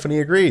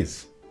Stephanie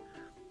agrees.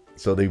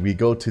 So we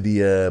go to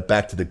the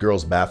back to the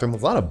girls' bathroom.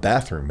 There's a lot of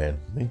bathroom, man.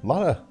 A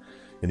lot of,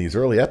 in these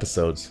early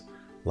episodes,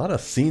 a lot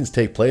of scenes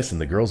take place in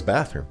the girls'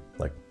 bathroom.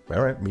 Like,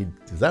 all right, I mean,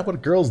 is that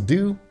what girls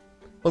do?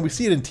 Well, we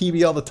see it in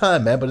TV all the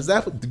time, man, but is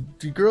that what,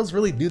 do girls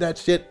really do that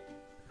shit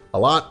a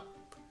lot?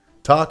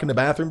 Talk in the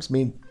bathrooms? I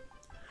mean,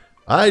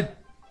 I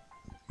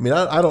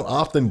don't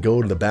often go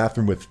to the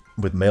bathroom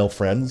with male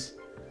friends,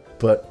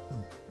 but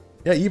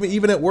yeah,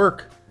 even at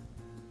work,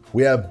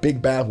 we have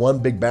one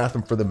big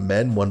bathroom for the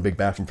men, one big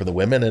bathroom for the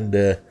women, and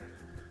the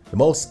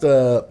most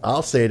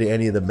I'll say to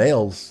any of the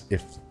males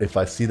if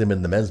I see them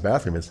in the men's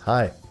bathroom is,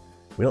 hi.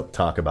 We don't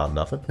talk about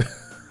nothing.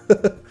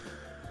 But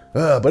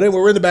anyway,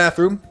 we're in the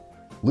bathroom.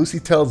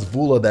 Lucy tells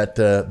Vula that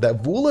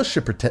Vula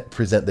should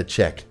present the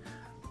check,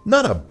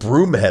 not a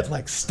broomhead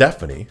like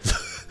Stephanie.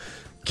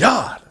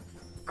 God,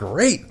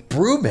 great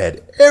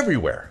broomhead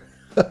everywhere.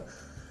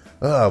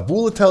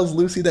 Vula tells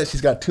Lucy that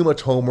she's got too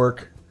much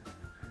homework.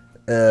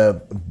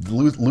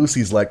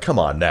 Lucy's like, come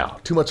on now,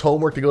 too much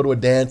homework to go to a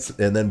dance.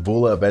 And then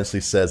Vula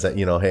eventually says that,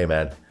 you know, hey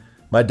man,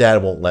 my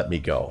dad won't let me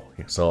go,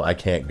 so I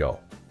can't go.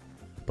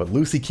 But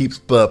Lucy keeps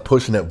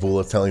pushing at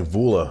Vula, telling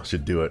Vula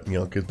should do it, you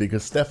know,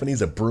 because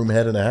Stephanie's a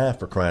broomhead and a half,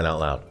 for crying out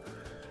loud.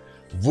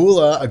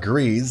 Vula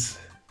agrees,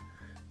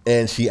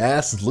 and she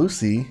asks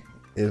Lucy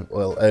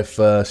if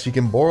she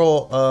can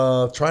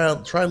borrow,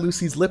 try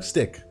Lucy's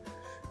lipstick.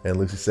 And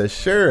Lucy says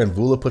sure, and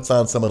Vula puts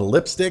on some of the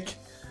lipstick.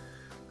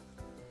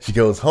 She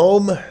goes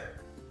home.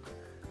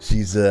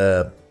 She's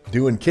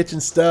doing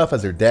kitchen stuff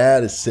as her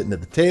dad is sitting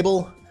at the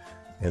table,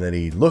 and then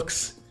he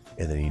looks,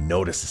 and then he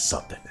notices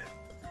something.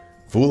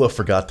 Vula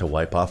forgot to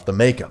wipe off the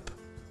makeup.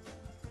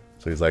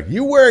 So he's like,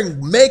 you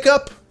wearing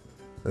makeup?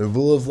 And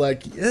Vula's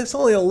like, it's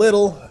only a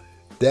little.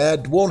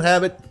 Dad won't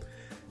have it.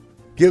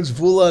 Gives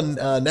Vula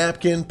a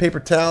napkin, paper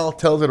towel,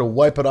 tells her to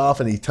wipe it off,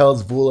 and he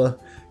tells Vula,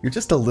 you're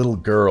just a little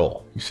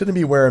girl. You shouldn't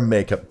be wearing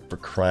makeup, for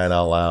crying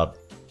out loud.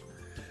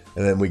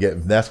 And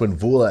then that's when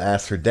Vula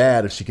asks her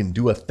dad if she can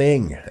do a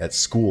thing at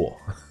school.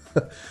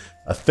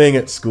 A thing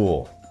at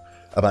school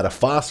about a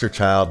foster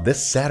child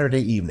this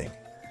Saturday evening.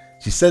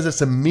 She says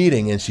it's a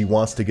meeting and she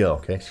wants to go,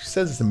 okay? She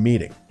says it's a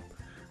meeting.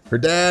 Her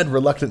dad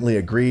reluctantly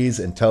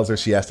agrees and tells her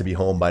she has to be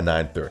home by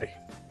 9:30.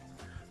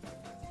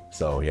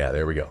 So, yeah,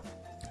 there we go.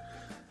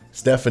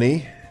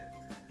 Stephanie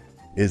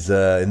is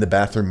in the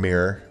bathroom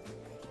mirror.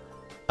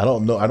 I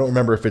don't know. I don't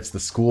remember if it's the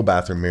school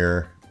bathroom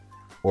mirror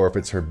or if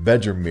it's her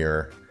bedroom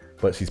mirror,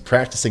 but she's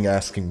practicing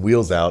asking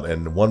Wheels out,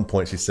 and at one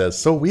point she says,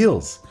 so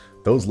Wheels,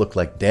 those look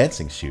like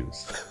dancing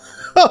shoes.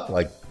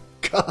 Like,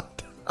 God.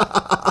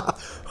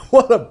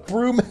 What a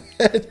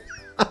broomhead.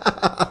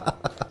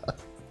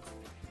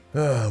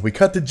 We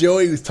cut to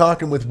Joey, who's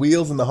talking with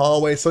Wheels in the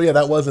hallway. So yeah,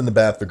 that was in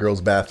the girls'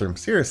 bathroom.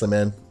 Seriously,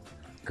 man.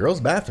 Girls'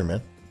 bathroom,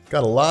 man.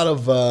 Got a lot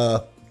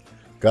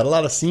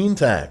of scene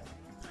time.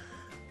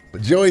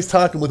 But Joey's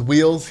talking with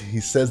Wheels.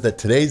 He says that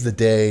today's the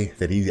day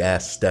that he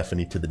asked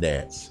Stephanie to the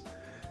dance.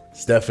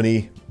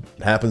 Stephanie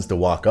happens to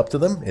walk up to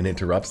them and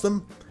interrupts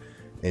them.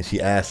 And she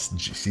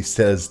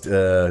says,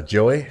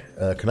 Joey,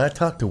 can I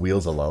talk to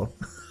Wheels alone?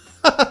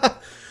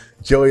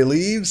 Joey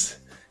leaves,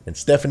 and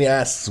Stephanie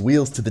asks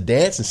Wheels to the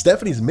dance, and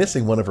Stephanie's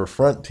missing one of her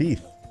front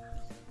teeth.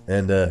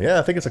 And yeah,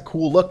 I think it's a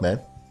cool look,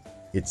 man.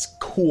 It's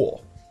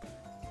cool.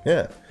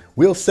 Yeah.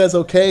 Will says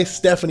okay.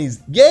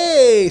 Stephanie's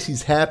yay!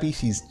 She's happy.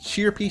 She's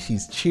chirpy.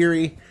 She's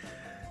cheery.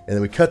 And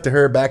then we cut to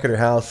her back at her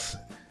house.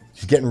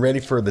 She's getting ready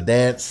for the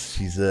dance.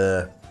 She's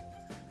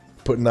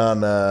putting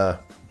on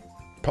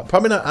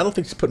probably not. I don't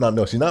think she's putting on.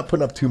 No, she's not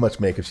putting up too much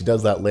makeup. She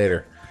does that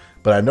later.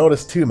 But I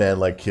noticed too, man.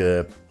 Like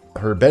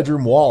her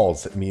bedroom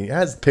walls. I mean, it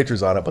has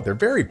pictures on it, but they're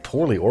very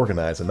poorly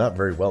organized and not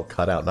very well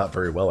cut out. Not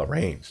very well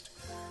arranged.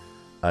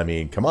 I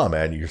mean, come on,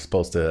 man. You're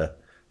supposed to.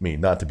 I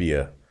mean, not to be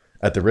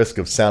at the risk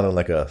of sounding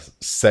like a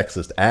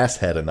sexist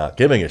asshead and not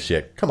giving a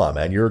shit. Come on,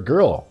 man. You're a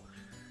girl.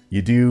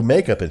 You do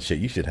makeup and shit.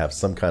 You should have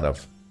some kind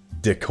of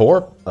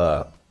decor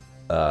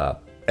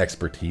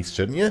expertise,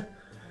 shouldn't you?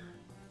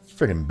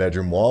 Friggin'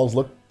 bedroom walls.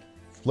 Look.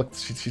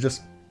 She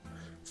just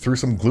threw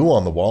some glue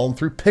on the wall and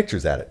threw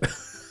pictures at it.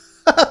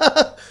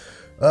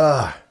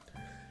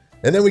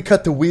 And then we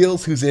cut to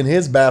Wheels, who's in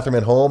his bathroom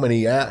at home, and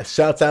he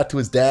shouts out to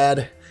his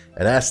dad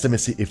and asks him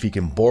if he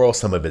can borrow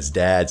some of his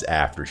dad's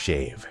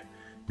aftershave.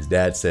 His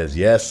dad says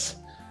yes.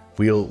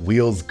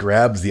 Wheels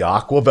grabs the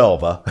Aqua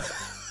Velva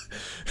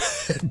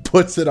and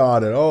puts it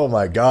on, and oh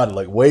my god,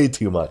 like way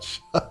too much.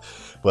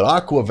 But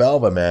Aqua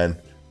Velva, man,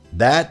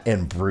 that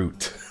and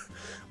Brute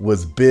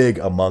was big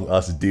among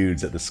us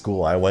dudes at the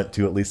school I went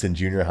to, at least in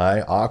junior high.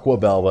 Aqua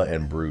Velva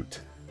and Brute.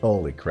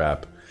 Holy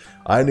crap.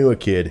 I knew a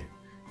kid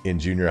in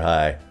junior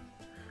high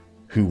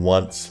who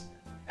once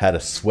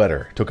had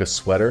took a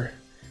sweater,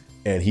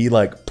 and he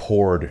like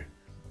poured,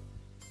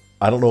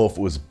 I don't know if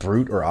it was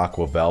Brute or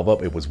Aqua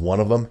Velva, it was one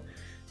of them.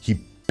 He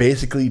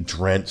basically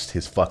drenched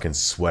his fucking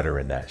sweater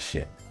in that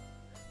shit.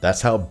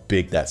 That's how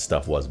big that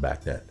stuff was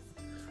back then.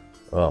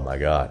 Oh my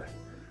god.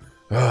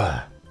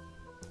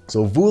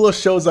 So Vula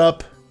shows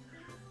up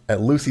at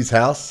Lucy's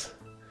house.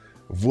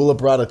 Vula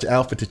brought an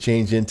outfit to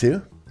change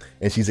into,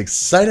 and she's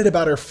excited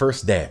about her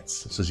first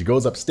dance. So she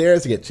goes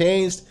upstairs to get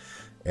changed,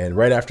 and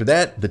right after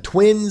that, the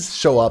twins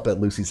show up at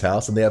Lucy's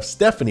house, and they have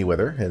Stephanie with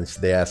her, and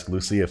they ask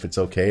Lucy if it's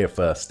okay if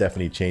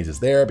Stephanie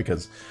changes there,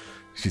 because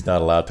she's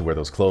not allowed to wear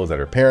those clothes at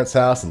her parents'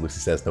 house, and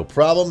Lucy says no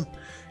problem.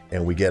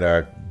 And we get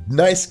our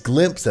nice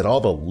glimpse at all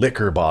the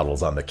liquor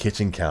bottles on the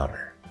kitchen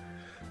counter.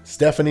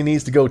 Stephanie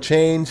needs to go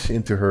change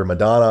into her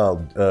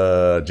Madonna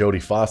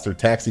Jodie Foster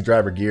taxi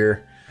driver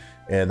gear.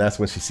 And that's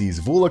when she sees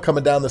Vula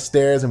coming down the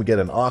stairs, and we get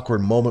an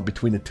awkward moment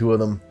between the two of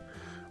them.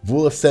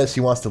 Vula says she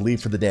wants to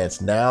leave for the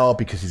dance now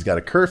because she's got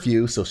a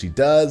curfew, so she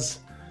does.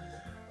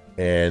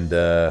 And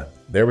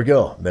there we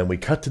go. Then we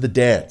cut to the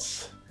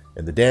dance,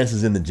 and the dance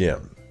is in the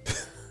gym.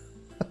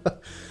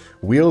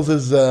 Wheels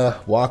is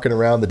walking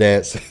around the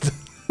dance.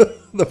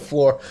 The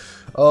floor.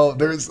 Oh,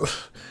 there's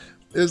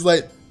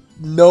like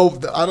no,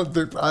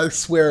 I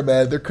swear,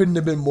 man, there couldn't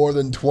have been more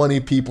than 20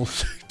 people,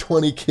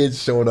 20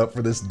 kids showing up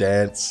for this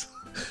dance.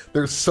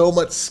 There's so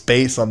much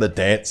space on the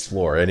dance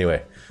floor.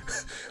 Anyway,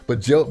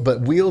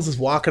 but Wheels is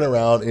walking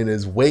around in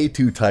his way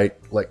too tight,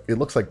 like it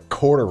looks like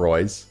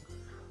corduroys,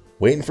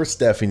 waiting for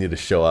Stephanie to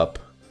show up.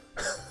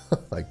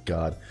 Oh my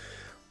god.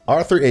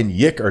 Arthur and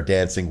Yick are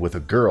dancing with a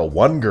girl.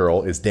 One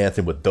girl is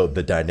dancing with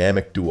the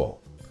dynamic duo.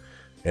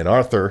 And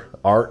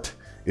Art,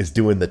 is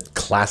doing the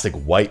classic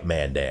white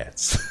man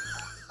dance.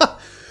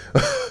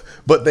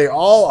 But they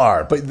all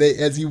are. But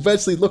as you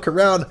eventually look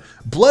around,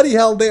 bloody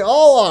hell, they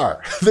all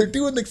are. They're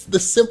doing the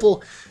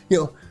simple,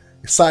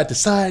 side to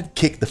side,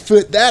 kick the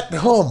foot.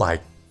 Oh my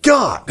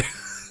god.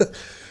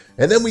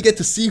 And then we get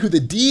to see who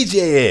the DJ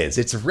is.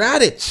 It's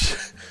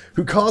Radich,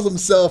 who calls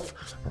himself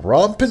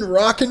Rompin'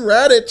 Rockin'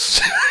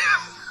 Radich.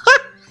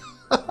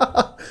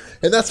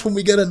 And that's when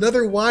we get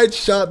another wide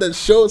shot that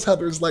shows how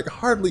there's like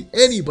hardly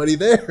anybody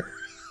there.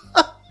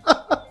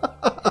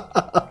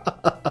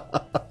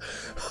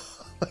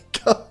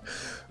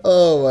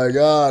 Oh my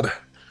god.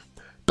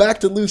 Back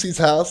to Lucy's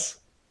house.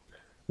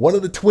 One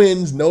of the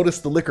twins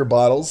noticed the liquor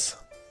bottles,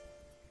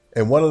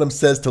 and one of them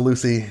says to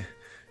Lucy,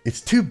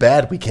 "It's too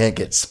bad we can't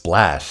get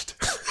splashed."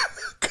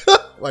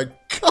 My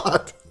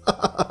god.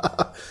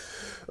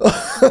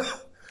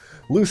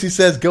 Lucy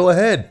says, "Go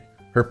ahead.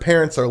 Her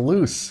parents are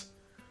loose."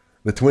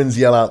 The twins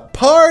yell out,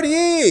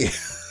 "Party!"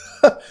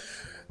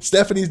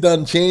 Stephanie's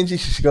done changing.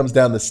 She comes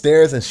down the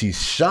stairs, and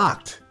she's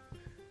shocked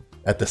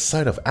at the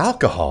sight of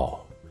alcohol.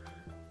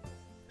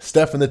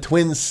 Steph and the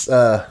twins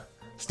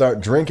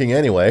start drinking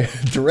anyway,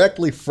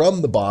 directly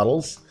from the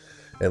bottles.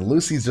 And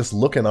Lucy's just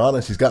looking on,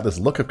 and she's got this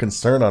look of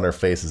concern on her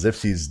face, as if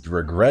she's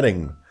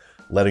regretting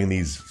letting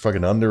these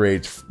friggin'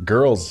 underage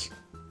girls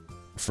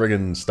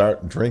friggin'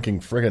 start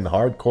drinking friggin'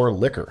 hardcore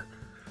liquor.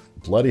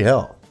 Bloody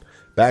hell.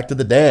 Back to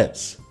the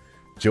dance.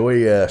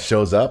 Joey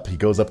shows up. He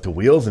goes up to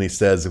Wheels and he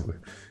says,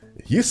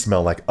 "You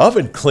smell like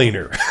oven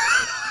cleaner."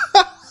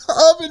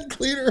 Oven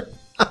cleaner.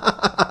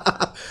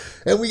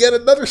 And we get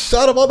another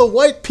shot of all the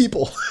white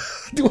people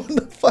doing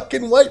the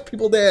fucking white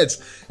people dance.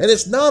 And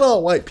it's not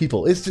all white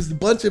people. It's just a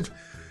bunch of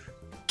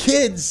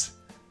kids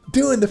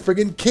doing the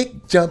friggin'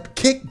 kick,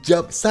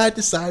 jump, side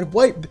to side,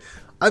 white.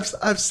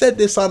 I've said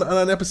this on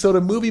an episode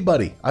of Movie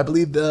Buddy. I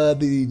believe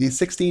the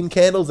 16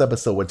 Candles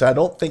episode, which I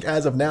don't think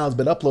as of now has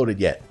been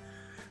uploaded yet.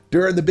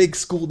 During the big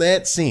school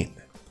dance scene.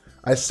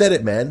 I said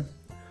it, man.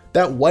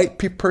 That white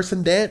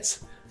person dance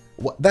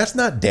That's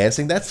not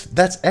dancing.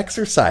 That's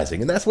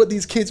exercising, and that's what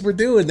these kids were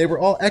doing. They were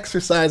all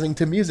exercising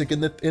to music in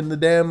the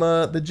damn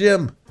the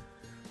gym.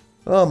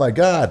 Oh my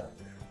God.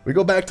 We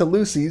go back to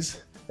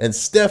Lucy's, and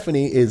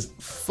Stephanie is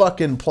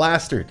fucking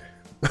plastered.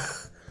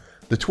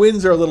 The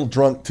twins are a little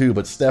drunk too,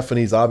 but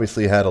Stephanie's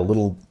obviously had a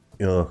little,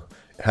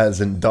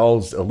 has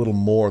indulged a little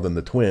more than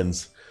the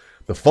twins.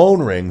 The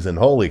phone rings, and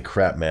holy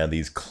crap, man,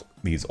 these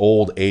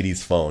old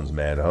 80s phones,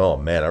 man. Oh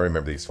man, I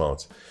remember these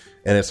phones.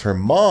 And it's her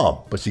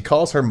mom, but she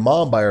calls her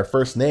mom by her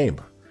first name.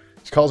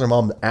 She calls her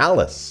mom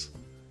Alice.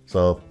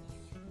 So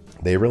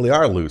they really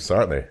are loose,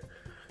 aren't they?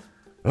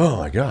 Oh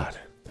my God.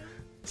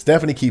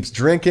 Stephanie keeps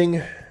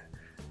drinking,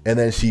 and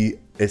then she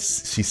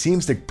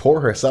seems to pour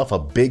herself a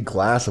big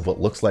glass of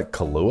what looks like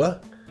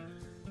Kahlua.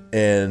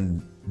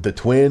 And the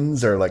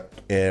twins are like,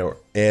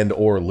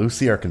 or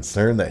Lucy are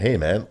concerned that, hey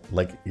man,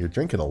 like you're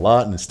drinking a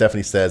lot. And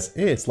Stephanie says,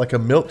 hey, it's like a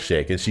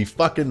milkshake.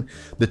 And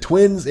the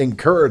twins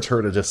encourage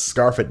her to just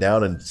scarf it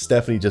down, and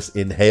Stephanie just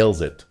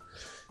inhales it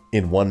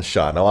in one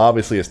shot. Now,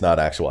 obviously it's not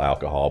actual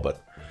alcohol,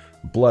 but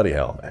bloody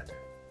hell,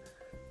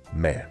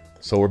 man.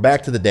 So we're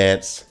back to the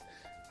dance,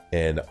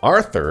 and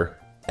Arthur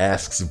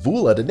asks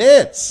Vula to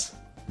dance.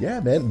 Yeah,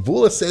 man.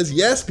 Vula says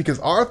yes because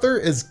Arthur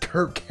is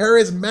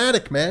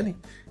charismatic, man.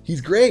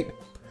 He's great.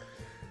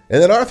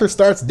 And then Arthur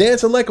starts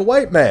dancing like a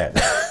white man.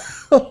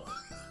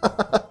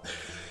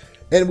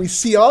 And we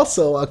see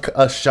also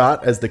a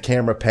shot as the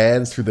camera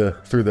pans through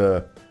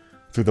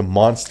the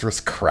monstrous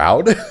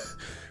crowd.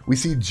 We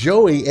see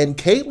Joey and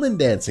Caitlin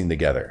dancing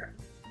together.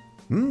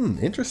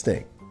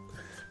 Interesting.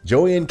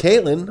 Joey and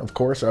Caitlin, of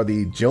course, are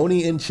the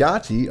Joni and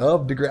Chachi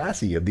of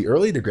Degrassi, of the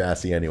early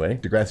Degrassi anyway.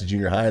 Degrassi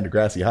Junior High and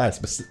Degrassi High,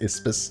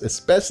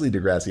 especially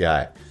Degrassi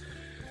High.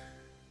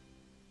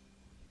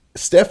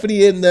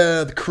 Stephanie and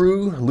the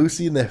crew,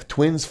 Lucy and the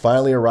twins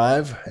finally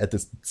arrive at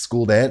the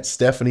school dance.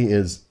 Stephanie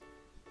is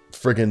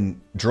friggin'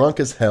 drunk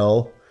as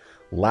hell,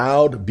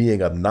 loud,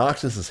 being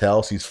obnoxious as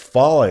hell. She's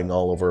falling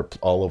all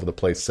over the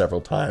place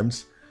several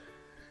times.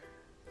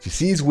 She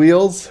sees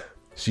Wheels.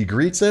 She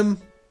greets him,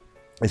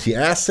 and she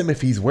asks him if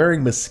he's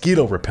wearing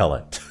mosquito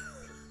repellent.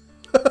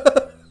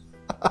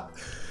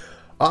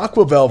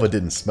 Aqua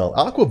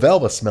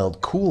Velva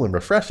smelled cool and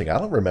refreshing. I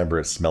don't remember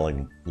it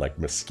smelling like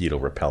mosquito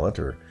repellent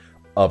or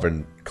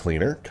oven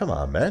cleaner. Come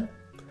on, man.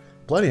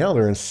 Bloody hell,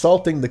 they're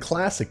insulting the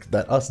classic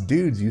that us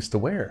dudes used to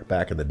wear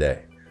back in the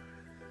day.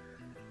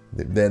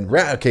 Then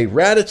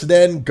Raditch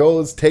then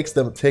takes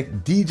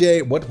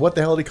DJ, what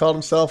the hell did he call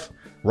himself?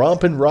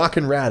 Rompin'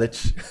 Rockin'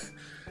 Raditch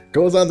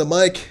goes on the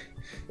mic,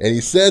 and he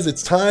says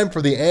it's time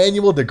for the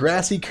annual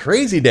Degrassi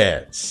Crazy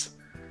Dance.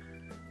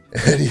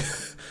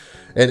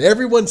 And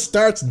everyone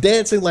starts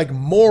dancing like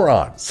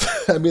morons.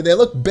 I mean, they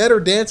look better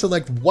dancing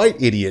like white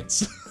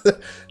idiots.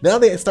 Now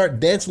they start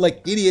dancing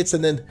like idiots,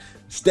 and then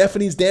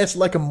Stephanie's dancing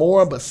like a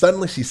moron, but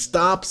suddenly she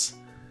stops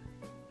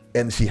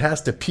and she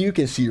has to puke,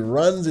 and she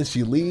runs and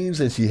she leaves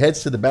and she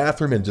heads to the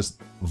bathroom and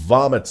just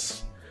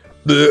vomits.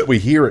 Bleh, we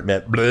hear it,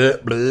 man.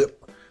 Bleh, bleh.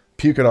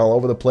 Puking all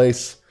over the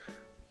place.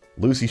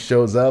 Lucy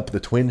shows up. The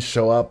twins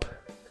show up.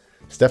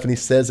 Stephanie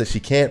says that she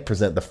can't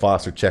present the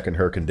foster check in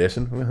her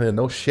condition.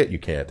 No shit, you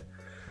can't.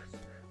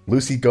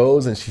 Lucy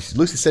goes, and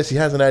Lucy says she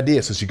has an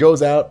idea. So she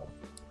goes out,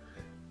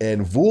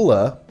 and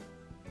Vula,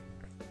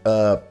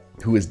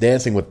 who is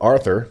dancing with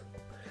Arthur,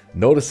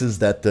 notices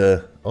that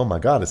oh my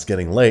God, it's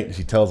getting late.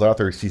 She tells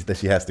Arthur that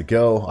she has to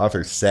go.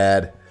 Arthur's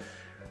sad.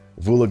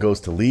 Vula goes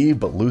to leave,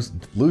 but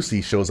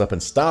Lucy shows up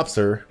and stops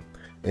her,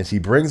 and she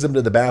brings him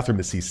to the bathroom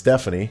to see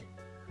Stephanie,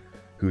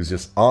 who's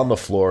just on the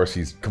floor.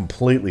 She's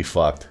completely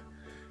fucked.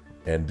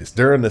 And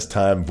during this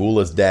time,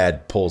 Vula's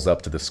dad pulls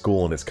up to the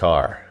school in his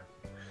car.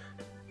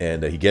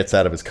 And he gets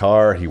out of his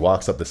car, he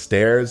walks up the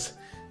stairs,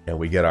 and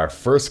we get our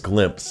first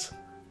glimpse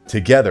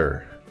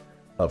together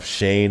of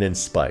Shane and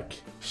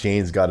Spike.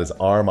 Shane's got his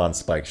arm on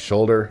Spike's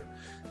shoulder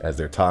as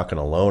they're talking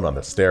alone on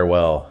the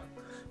stairwell.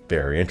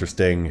 Very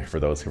interesting for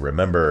those who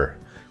remember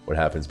what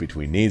happens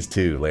between these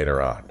two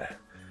later on.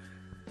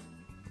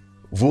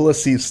 Vula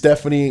sees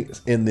Stephanie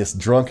in this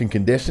drunken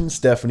condition.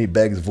 Stephanie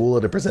begs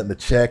Vula to present the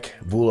check.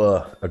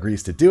 Vula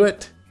agrees to do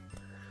it.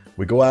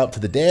 We go out to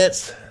the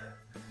dance,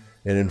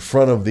 and in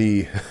front of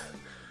the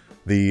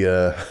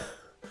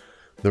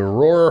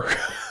roar,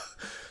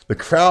 the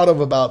crowd of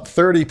about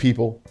 30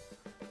 people,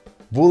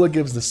 Vula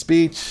gives the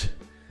speech,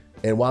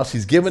 and while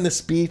she's giving the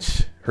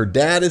speech, her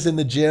dad is in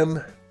the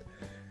gym.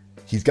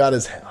 He's got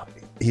his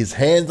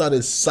hands on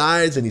his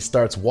sides, and he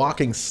starts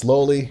walking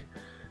slowly.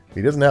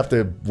 He doesn't have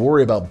to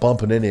worry about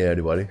bumping into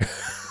anybody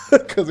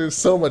because there's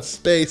so much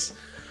space.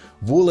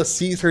 Vula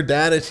sees her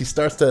dad, and she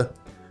starts to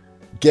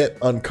get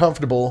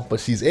uncomfortable,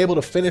 but she's able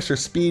to finish her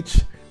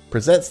speech,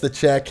 presents the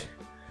check,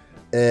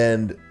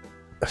 and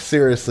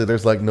seriously,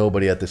 there's like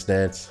nobody at this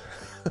dance.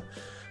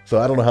 So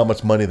I don't know how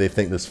much money they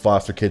think this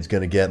foster kid's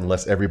gonna get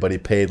unless everybody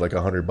paid like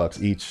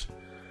 $100 each.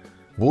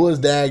 Vula's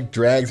dad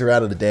drags her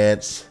out of the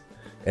dance,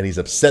 and he's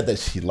upset that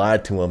she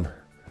lied to him.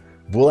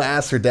 Vula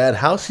asks her dad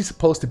how she's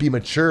supposed to be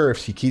mature if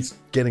she keeps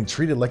getting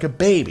treated like a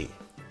baby.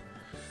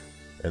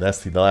 And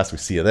that's the last we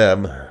see of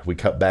them. We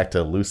cut back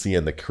to Lucy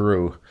and the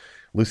crew.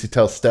 Lucy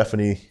tells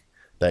Stephanie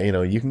that,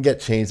 you can get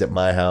changed at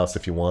my house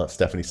if you want.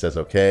 Stephanie says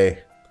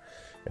okay.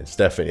 And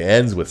Stephanie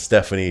ends with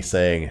Stephanie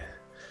saying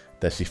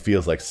that she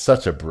feels like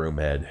such a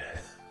broomhead.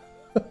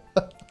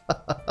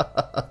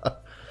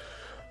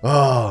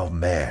 Oh,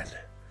 man.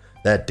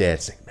 That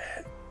dancing,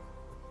 man.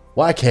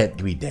 Why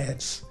can't we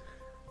dance?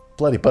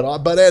 Bloody,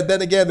 but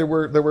then again, there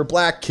were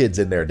black kids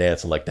in there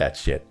dancing like that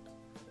shit.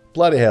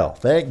 Bloody hell.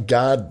 Thank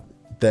God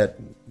that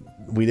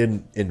we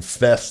didn't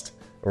infest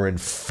or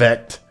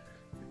infect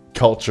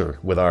culture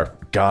with our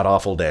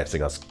god-awful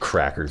dancing, us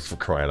crackers, for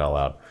crying out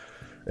loud.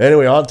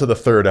 Anyway, on to the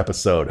third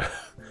episode.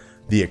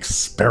 The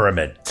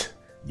Experiment.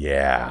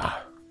 Yeah.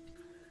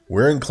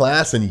 We're in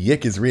class and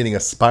Yick is reading a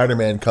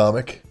Spider-Man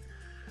comic.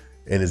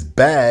 And his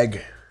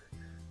bag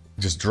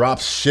just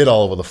drops shit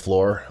all over the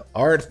floor.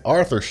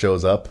 Arthur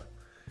shows up.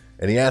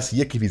 And he asks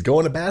Yick if he's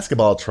going to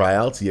basketball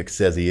tryouts. Yick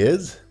says he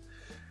is.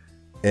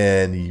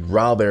 And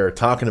while they're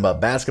talking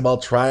about basketball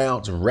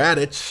tryouts,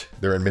 Raditch,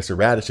 they're in Mr.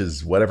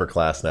 Raditch's whatever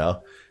class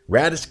now.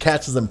 Raditch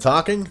catches them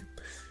talking.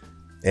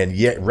 And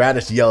yet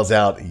Raditch yells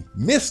out,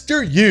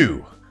 "Mr.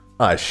 Yu,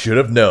 I should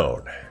have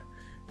known."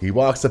 He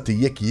walks up to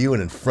Yick Yu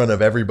and in front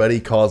of everybody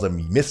calls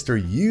him Mr.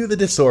 Yu the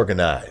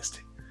Disorganized.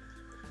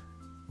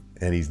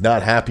 And he's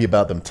not happy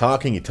about them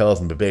talking. He tells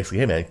them basically,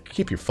 "Hey man,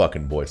 keep your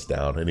fucking voice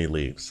down." And he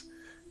leaves.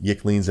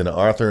 Yick leans into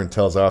Arthur and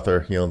tells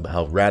Arthur,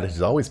 how Raditch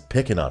is always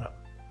picking on him.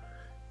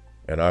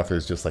 And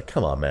Arthur's just like,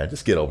 "Come on, man,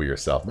 just get over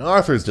yourself." Now,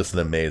 Arthur's just an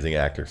amazing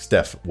actor.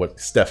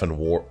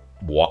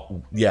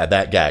 Yeah,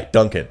 that guy,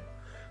 Duncan.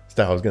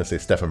 I was going to say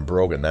Stephen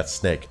Brogan, that's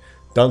Snake.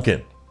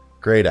 Duncan,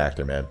 great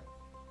actor, man.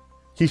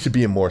 He should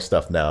be in more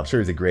stuff now. I'm sure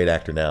he's a great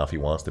actor now if he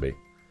wants to be.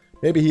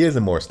 Maybe he is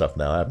in more stuff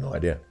now, I have no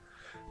idea.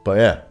 But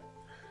yeah.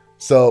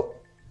 So,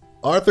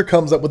 Arthur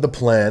comes up with the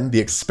plan, the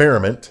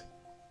experiment,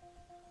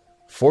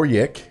 for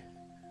Yick.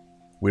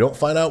 We don't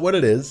find out what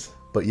it is,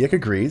 but Yick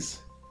agrees.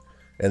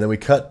 And then we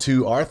cut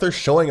to Arthur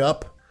showing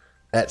up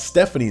at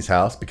Stephanie's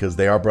house because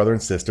they are brother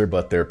and sister,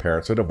 but their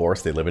parents are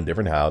divorced. They live in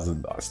different houses.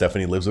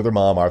 Stephanie lives with her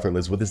mom. Arthur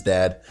lives with his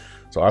dad.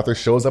 So Arthur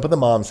shows up at the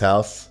mom's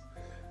house,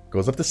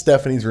 goes up to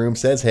Stephanie's room,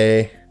 says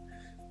hey.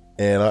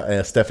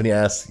 And Stephanie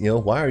asks,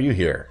 "Why are you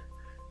here?"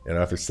 And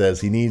Arthur says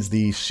he needs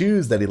the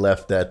shoes that he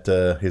left at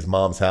his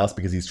mom's house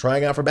because he's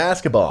trying out for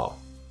basketball.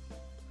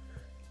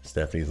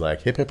 Stephanie's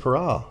like, "Hip hip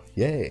hurrah,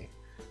 yay.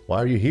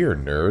 Why are you here,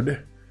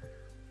 nerd?"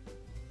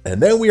 And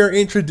then we are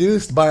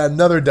introduced by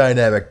another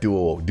dynamic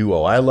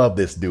duo. I love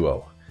this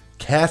duo.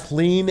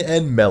 Kathleen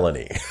and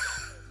Melanie.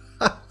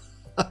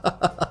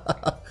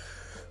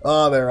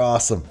 Oh, they're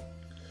awesome.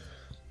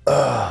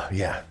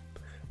 Yeah.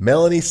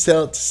 Melanie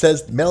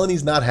says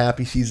Melanie's not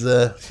happy. She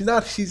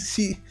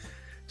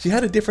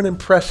had a different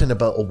impression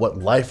about what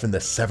life in the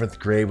 7th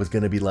grade was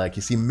going to be like.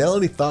 You see,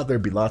 Melanie thought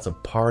there'd be lots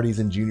of parties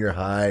in junior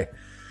high.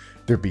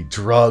 There'd be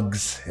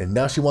drugs, and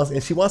now she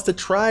wants to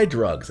try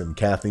drugs. And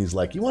Kathleen's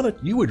like, "You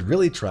would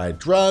really try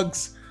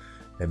drugs?"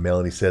 And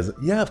Melanie says,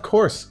 "Yeah, of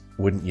course,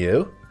 wouldn't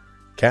you?"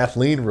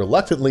 Kathleen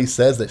reluctantly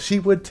says that she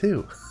would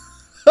too.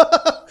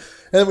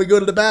 And then we go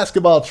to the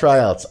basketball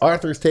tryouts.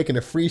 Arthur's taking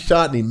a free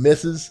shot and he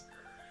misses.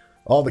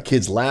 All the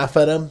kids laugh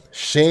at him.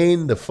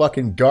 Shane, the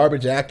fucking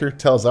garbage actor,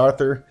 tells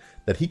Arthur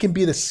that he can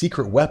be the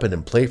secret weapon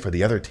and play for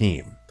the other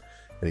team.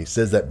 And he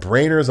says that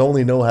brainers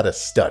only know how to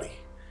study.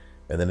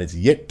 And then it's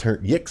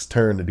Yick's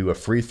turn to do a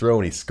free throw,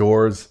 and he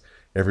scores.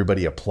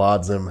 Everybody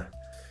applauds him.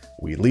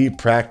 We leave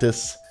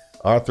practice.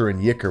 Arthur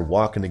and Yick are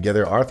walking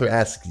together. Arthur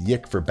asks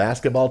Yick for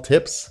basketball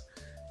tips.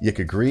 Yick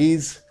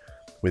agrees.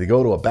 We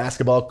go to a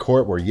basketball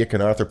court where Yick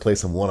and Arthur play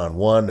some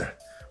one-on-one.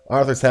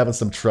 Arthur's having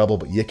some trouble,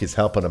 but Yick is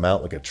helping him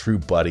out like a true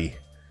buddy.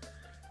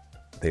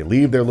 They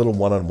leave their little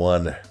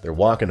one-on-one. They're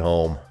walking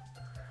home.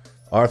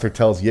 Arthur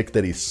tells Yick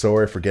that he's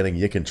sorry for getting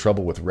Yick in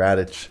trouble with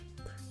Raditch.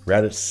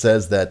 Raditch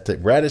says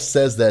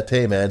that,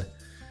 "Hey man,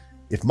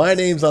 if my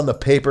name's on the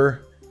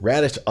paper,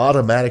 Raditch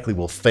automatically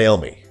will fail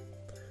me."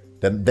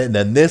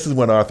 Then this is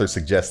when Arthur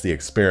suggests the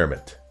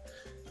experiment.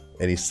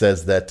 And he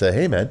says that,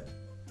 "Hey man,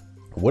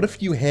 what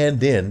if you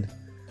hand in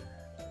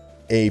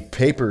a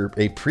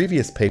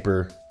previous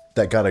paper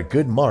that got a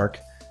good mark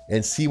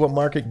and see what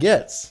mark it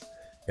gets?"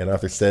 And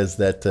Arthur says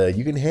that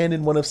you can hand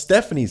in one of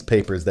Stephanie's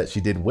papers that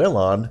she did well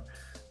on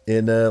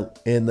in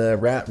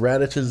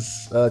Raditch's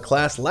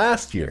class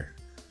last year.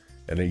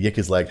 And then Yick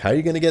is like, "How are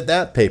you going to get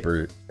that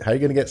paper? How are you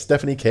going to get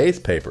Stephanie K's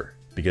paper?"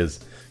 Because,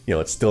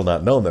 it's still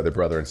not known that they're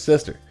brother and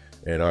sister.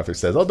 And Arthur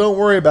says, "Oh, don't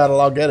worry about it.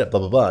 I'll get it, blah,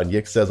 blah, blah." And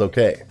Yick says,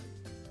 "Okay."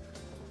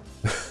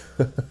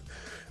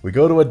 We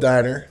go to a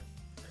diner.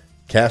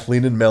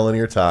 Kathleen and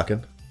Melanie are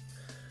talking.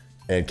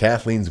 And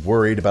Kathleen's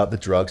worried about the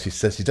drugs. She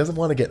says she doesn't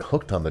want to get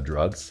hooked on the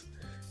drugs.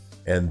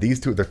 And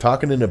these two, they're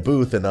talking in a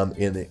booth. And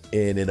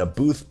in a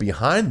booth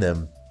behind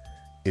them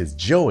is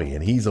Joey.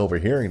 And he's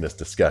overhearing this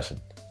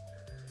discussion.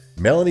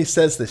 Melanie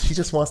says that she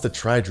just wants to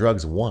try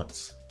drugs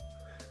once.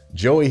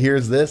 Joey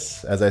hears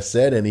this, as I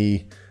said, and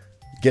he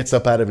gets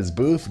up out of his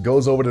booth,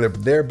 goes over to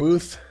their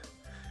booth,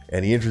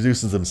 and he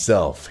introduces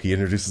himself. He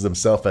introduces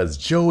himself as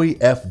Joey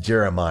F.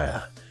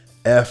 Jeremiah,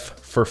 F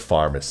for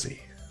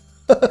pharmacy.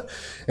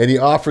 And he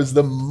offers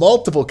them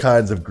multiple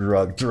kinds of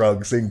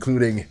drugs,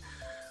 including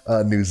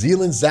New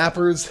Zealand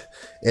zappers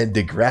and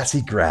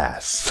Degrassi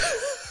grass.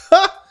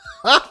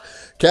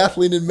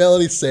 Kathleen and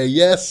Melanie say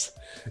yes.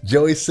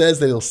 Joey says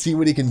that he'll see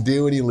what he can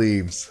do, and he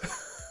leaves.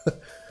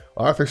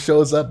 Arthur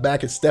shows up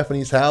back at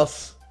Stephanie's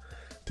house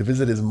to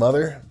visit his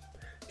mother.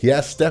 He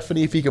asks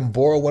Stephanie if he can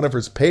borrow one of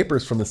her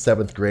papers from the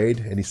 7th grade,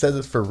 and he says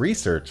it's for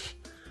research.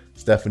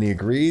 Stephanie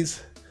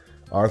agrees.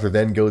 Arthur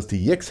then goes to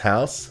Yick's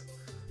house,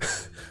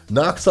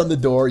 knocks on the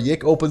door.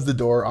 Yick opens the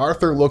door.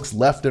 Arthur looks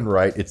left and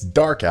right. It's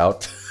dark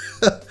out.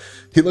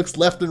 He looks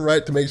left and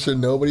right to make sure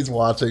nobody's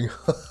watching.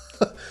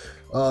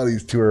 Oh,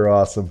 these two are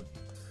awesome.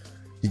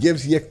 He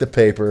gives Yick the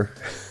paper.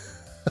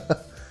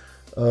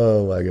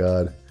 Oh my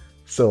god.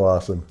 So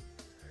awesome.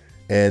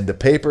 And the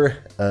paper,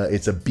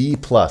 it's a B+.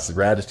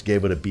 Radish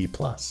gave it a B+.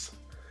 And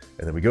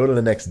then we go to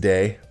the next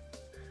day,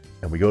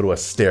 and we go to a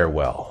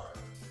stairwell.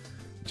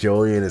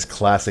 Joey in his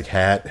classic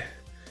hat,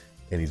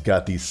 and he's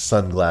got these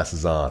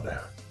sunglasses on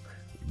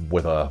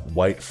with a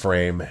white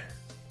frame.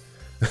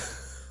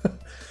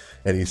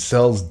 And he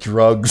sells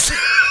drugs.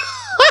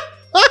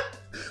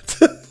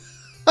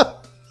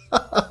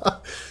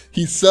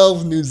 He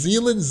sells New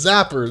Zealand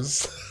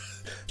zappers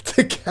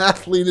to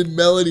Kathleen and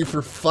Melanie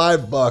for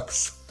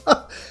 $5.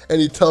 And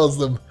he tells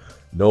them,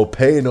 no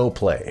pay, no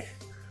play.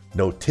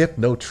 No tip,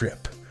 no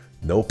trip.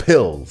 No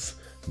pills,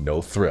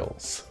 no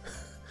thrills.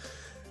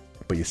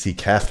 But you see,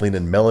 Kathleen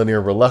and Melanie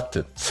are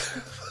reluctant.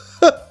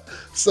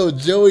 So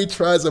Joey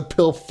tries a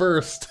pill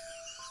first.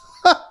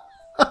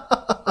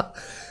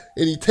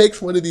 And he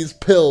takes one of these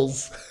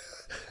pills.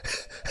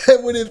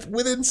 And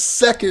within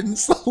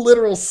seconds,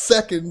 literal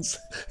seconds,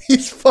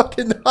 he's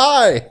fucking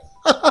high.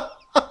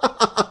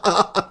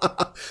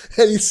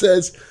 And he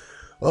says,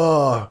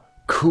 oh,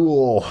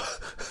 cool.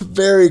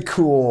 Very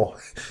cool.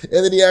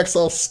 And then he acts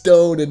all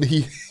stoned, and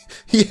he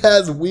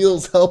has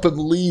Wheels help him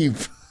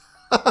leave.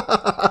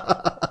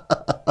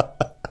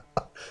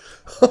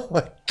 Oh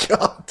my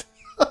god.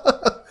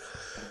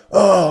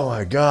 Oh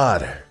my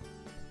god.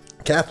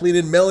 Kathleen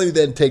and Melanie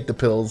then take the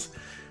pills.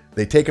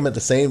 They take them at the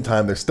same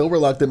time. They're still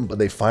reluctant, but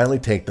they finally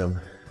take them.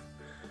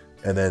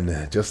 And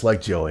then, just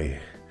like Joey,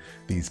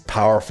 these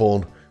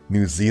powerful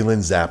New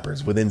Zealand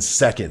zappers, within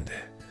second,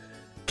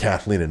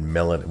 Kathleen and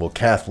Melanie,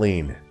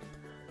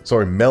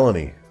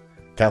 Melanie.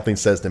 Kathleen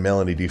says to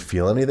Melanie, do you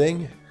feel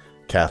anything?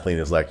 Kathleen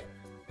is like,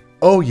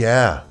 oh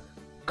yeah,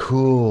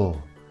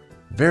 cool,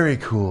 very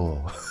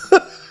cool.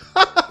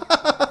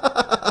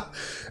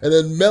 And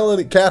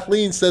then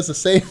Kathleen says the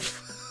same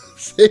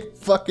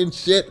fucking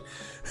shit.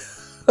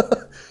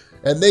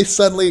 And they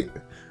suddenly,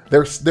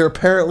 they're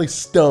apparently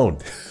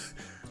stoned.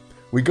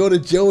 We go to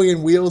Joey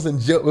and Wheels,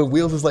 and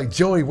Wheels is like,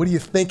 Joey, what are you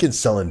thinking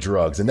selling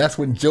drugs? And that's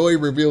when Joey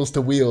reveals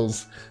to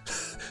Wheels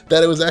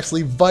that it was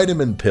actually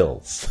vitamin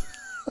pills.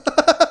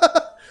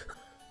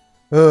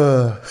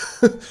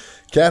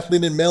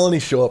 Kathleen and Melanie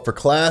show up for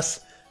class,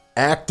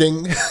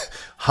 acting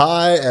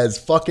high as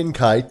fucking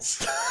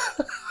kites.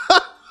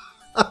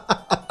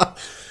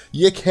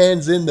 Yick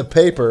hands in the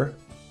paper,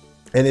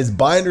 and his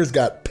binder's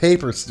got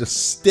papers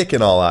just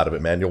sticking all out of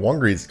it, man. No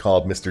wonder he's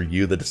called Mr.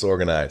 U the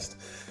Disorganized.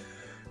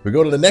 We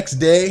go to the next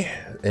day,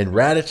 and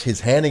Radish is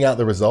handing out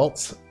the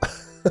results.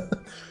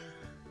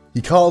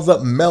 He calls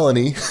up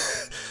Melanie,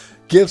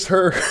 gives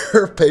her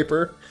her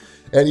paper,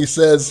 and he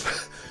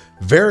says,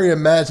 very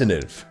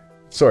imaginative.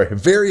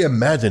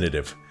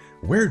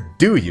 Where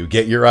do you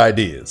get your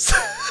ideas?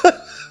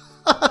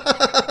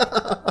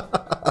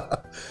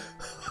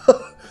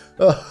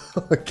 Oh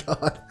my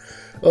god.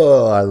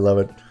 Oh, I love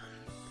it.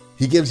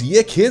 He gives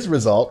Yick his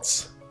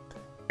results,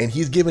 and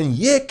he's given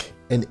Yick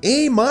an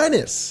A-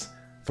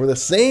 for the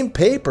same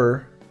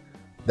paper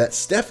that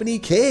Stephanie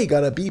K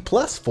got a B+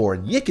 for,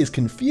 and Yick is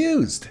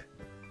confused.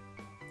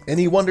 And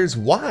he wonders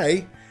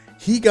why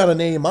he got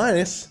an A-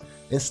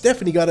 and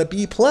Stephanie got a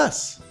B+.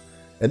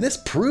 And this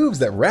proves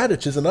that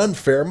Radish is an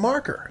unfair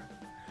marker.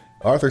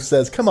 Arthur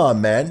says, come on,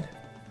 man.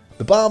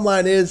 The bottom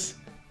line is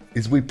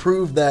we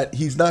prove that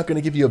he's not going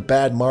to give you a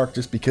bad mark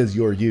just because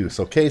you're you.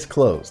 So case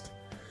closed.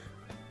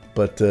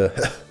 But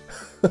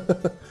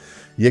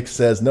Yick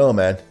says, no,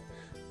 man.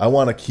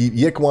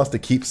 Yick wants to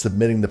keep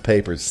submitting the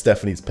papers,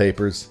 Stephanie's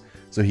papers,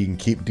 so he can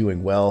keep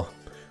doing well.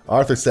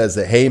 Arthur says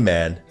that, hey,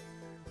 man,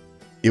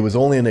 it was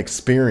only an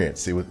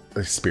experience. It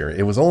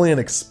was only an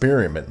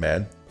experiment,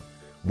 man.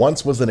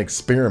 Once was an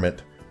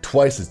experiment,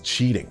 twice is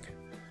cheating.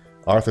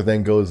 Arthur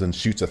then goes and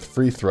shoots a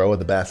free throw at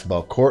the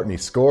basketball court, and he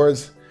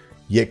scores.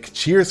 Yick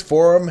cheers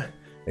for him,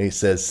 and he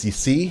says, you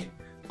see,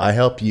 I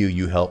help you,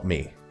 you help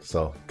me.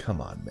 So,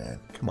 come on, man.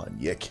 Come on,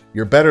 Yick.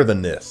 You're better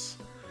than this.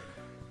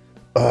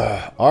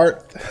 Arthur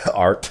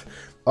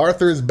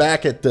is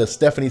back at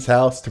Stephanie's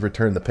house to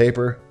return the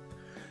paper,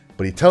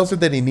 but he tells her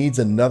that he needs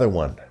another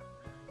one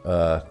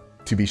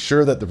to be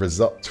sure of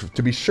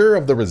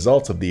the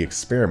results of the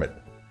experiment.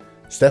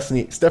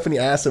 Stephanie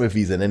asks him if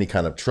he's in any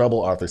kind of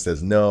trouble. Arthur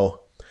says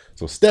no.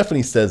 So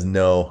Stephanie says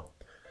no.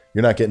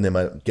 You're not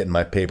getting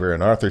my paper.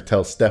 And Arthur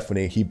tells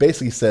Stephanie, he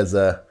basically says,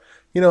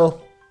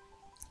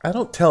 I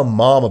don't tell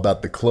mom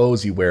about the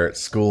clothes you wear at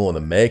school and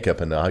the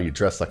makeup and how you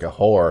dress like a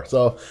whore.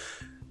 So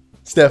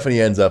Stephanie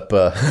ends up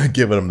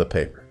giving him the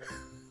paper.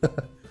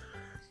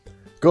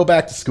 Go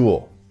back to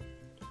school.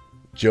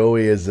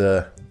 Joey is,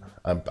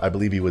 I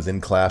believe he was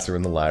in class or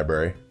in the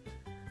library.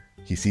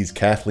 He sees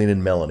Kathleen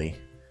and Melanie,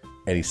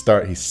 and he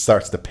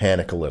starts to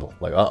panic a little.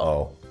 Like,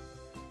 uh-oh,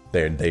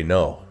 they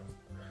know.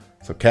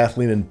 So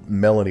Kathleen and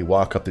Melanie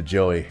walk up to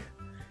Joey,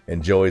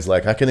 and Joey's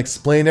like, I can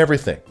explain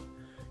everything.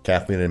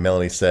 Kathleen and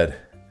Melanie said,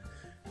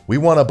 we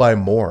want to buy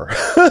more.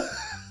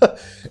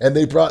 And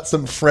they brought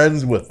some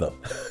friends with them.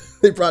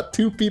 They brought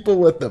 2 people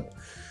with them.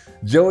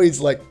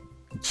 Joey's like,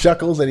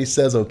 chuckles, and he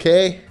says,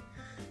 okay.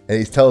 And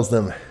he tells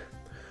them,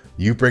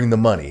 you bring the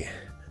money,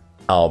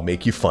 I'll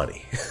make you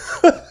funny.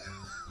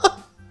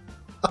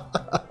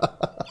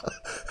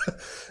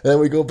 And then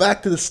we go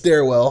back to the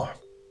stairwell.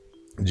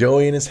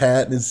 Joey in his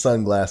hat and his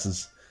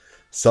sunglasses,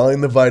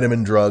 selling the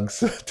vitamin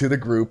drugs to the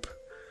group.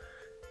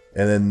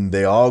 And then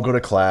they all go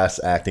to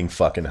class acting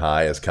fucking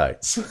high as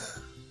kites.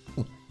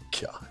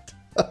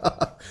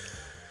 God.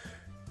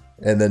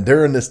 And then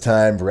during this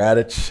time,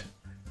 Raditch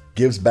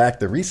gives back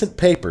the recent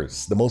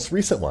papers, the most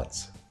recent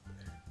ones.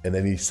 And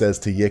then he says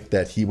to Yick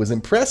that he was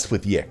impressed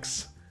with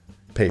Yick's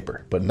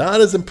paper, but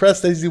not as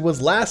impressed as he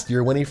was last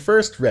year when he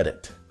first read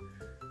it.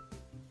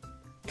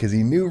 Because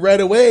he knew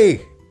right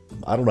away.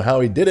 I don't know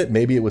how he did it.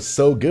 Maybe it was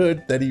so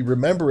good that he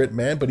remembered it,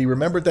 man. But he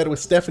remembered that it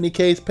was Stephanie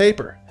K's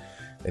paper.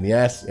 And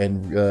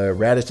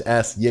Raditch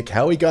asked Yick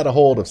how he got a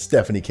hold of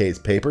Stephanie K's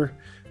paper.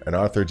 And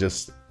Arthur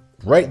just,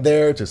 right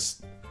there,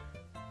 just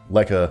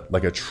like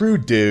a true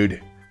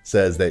dude,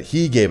 says that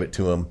he gave it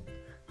to him.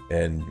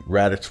 And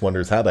Raditch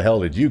wonders, how the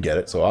hell did you get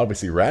it? So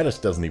obviously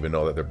Raditch doesn't even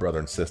know that they're brother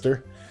and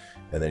sister.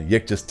 And then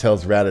Yick just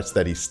tells Raditch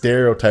that he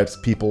stereotypes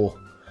people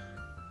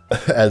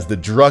as the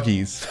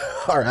druggies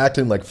are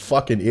acting like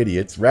fucking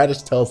idiots.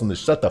 Raditch tells him to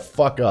shut the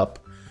fuck up.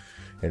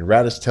 And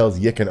Raditch tells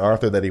Yick and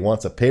Arthur that he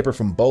wants a paper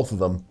from both of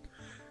them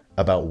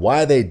about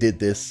why they did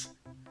this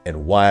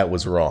and why it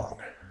was wrong.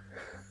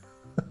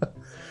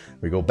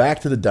 We go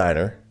back to the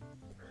diner.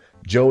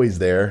 Joey's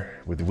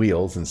there with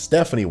Wheels, and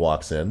Stephanie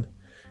walks in,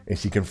 and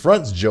she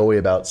confronts Joey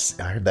about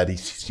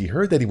she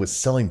heard that he was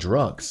selling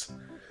drugs.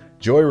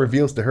 Joey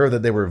reveals to her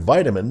that they were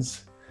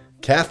vitamins.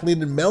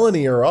 Kathleen and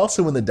Melanie are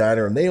also in the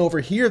diner, and they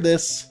overhear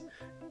this.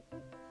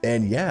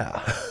 And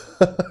yeah.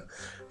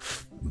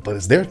 But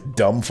it's their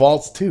dumb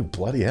faults too.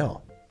 Bloody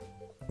hell.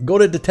 Go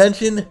to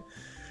detention.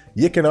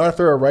 Yick and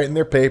Arthur are writing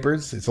their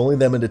papers. It's only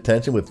them in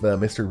detention with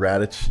Mr.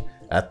 Raditch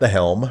at the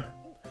helm.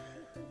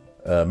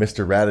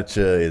 Mr. Raditch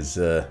is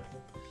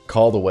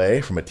called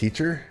away from a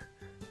teacher.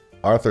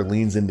 Arthur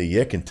leans into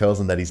Yick and tells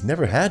him that he's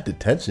never had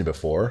detention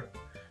before.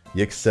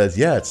 Yick says,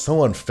 yeah, it's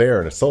so unfair,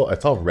 and it's all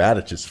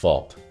Raditch's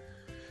fault.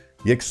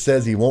 Yick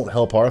says he won't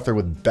help Arthur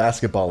with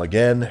basketball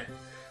again.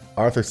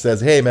 Arthur says,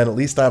 hey man, at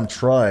least I'm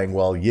trying,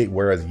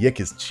 whereas Yick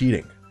is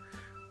cheating.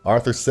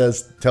 Arthur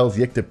tells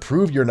Yick to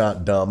prove you're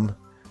not dumb,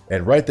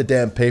 and write the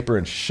damn paper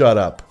and shut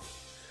up.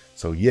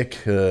 So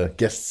Yick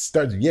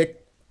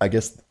I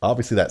guess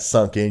obviously that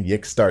sunk in.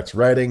 Yick starts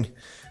writing.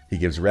 He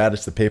gives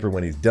Raditch the paper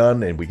when he's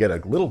done, and we get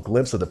a little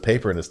glimpse of the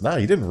paper, and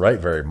he didn't write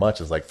very much.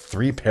 It's like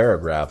 3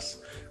 paragraphs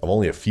of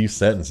only a few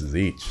sentences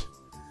each.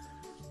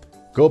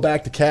 Go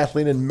back to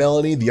Kathleen and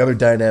Melanie, the other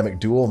dynamic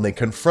duo, and they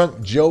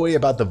confront Joey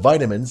about the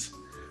vitamins.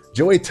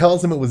 Joey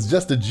tells them it was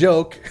just a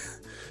joke.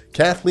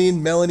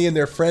 Kathleen, Melanie, and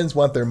their friends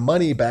want their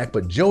money back,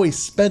 but Joey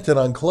spent it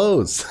on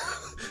clothes.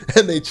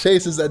 And they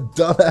chases that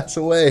dumbass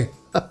away.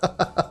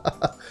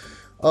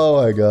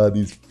 Oh my god,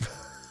 these...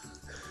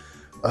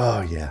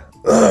 Oh yeah.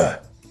 Ugh.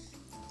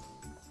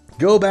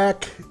 Go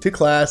back to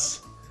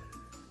class,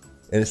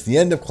 and it's the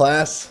end of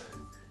class,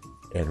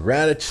 and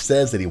Raditch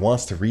says that he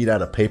wants to read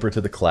out a paper to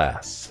the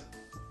class.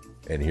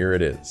 And here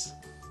it is.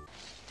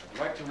 I'd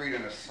like to read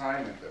an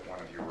assignment that one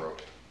of you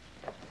wrote.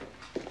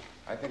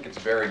 I think it's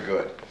very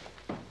good.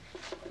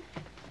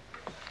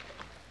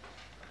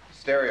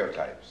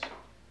 Stereotypes.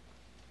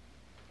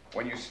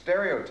 When you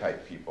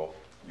stereotype people,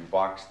 you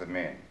box them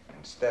in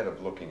instead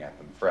of looking at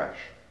them fresh.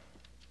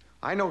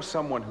 I know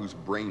someone who's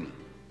brainy,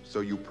 so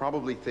you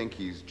probably think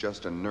he's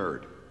just a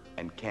nerd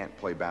and can't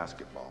play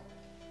basketball.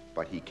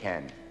 But he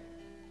can.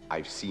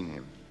 I've seen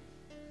him.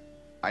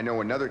 I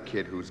know another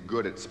kid who's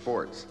good at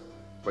sports,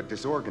 but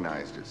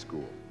disorganized at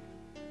school.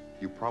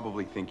 You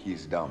probably think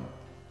he's dumb,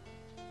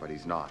 but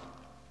he's not.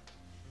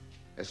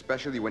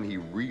 Especially when he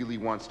really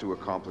wants to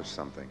accomplish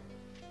something.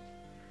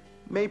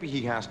 Maybe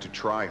he has to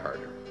try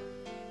harder,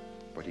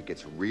 but he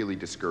gets really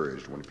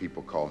discouraged when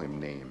people call him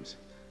names,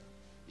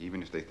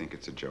 even if they think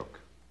it's a joke.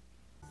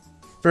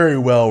 Very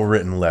well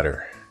written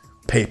letter.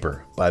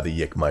 Paper by the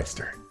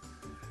Yickmeister.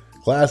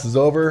 Class is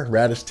over.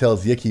 Raditch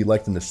tells Yick he'd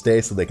like them to stay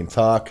so they can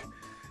talk.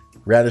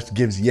 Raditch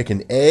gives Yick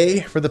an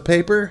A for the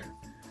paper.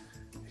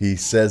 He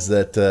says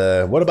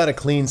that, what about a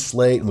clean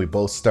slate and we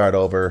both start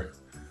over?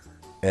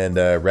 And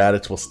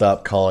Raditch will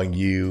stop calling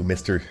you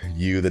Mr.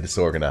 You the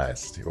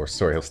Disorganized. Or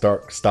sorry, he'll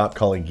stop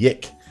calling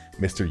Yick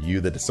Mr.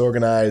 You the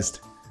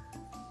Disorganized.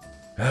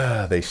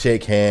 They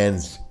shake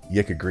hands.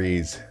 Yick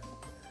agrees.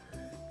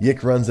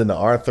 Yick runs into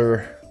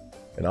Arthur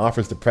and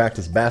offers to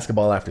practice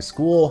basketball after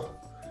school.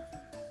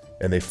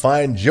 And they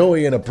find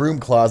Joey in a broom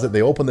closet.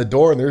 They open the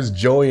door and there's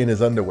Joey in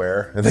his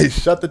underwear. And they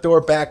shut the door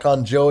back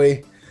on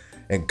Joey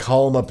and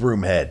call him a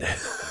broomhead.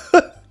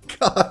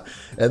 God.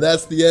 And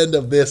that's the end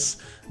of this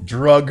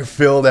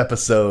drug-filled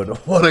episode.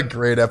 What a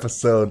great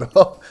episode.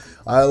 Oh,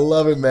 I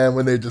love it, man,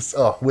 when they just,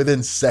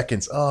 within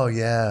seconds. Oh,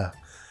 yeah.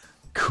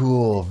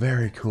 Cool.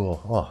 Very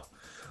cool.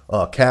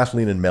 Oh,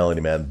 Kathleen and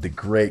Melanie, man. The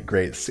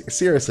great.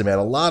 Seriously, man,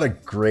 a lot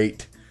of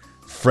great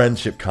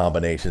friendship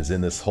combinations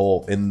in this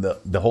whole,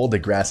 the whole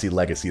Degrassi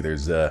legacy.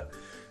 There's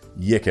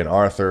Yick and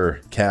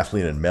Arthur,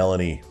 Kathleen and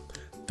Melanie,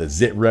 the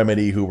Zit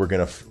Remedy who are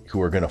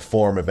gonna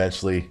form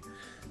eventually,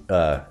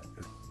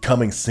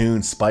 coming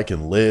soon, Spike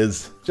and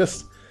Liz.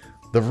 Just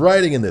the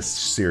writing in this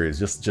series,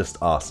 just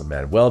awesome,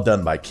 man. Well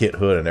done by Kit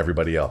Hood and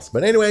everybody else.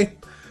 But anyway,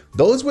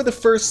 those were the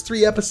first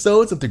 3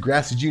 episodes of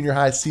Degrassi Junior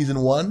High Season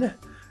 1.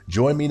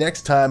 Join me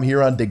next time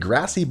here on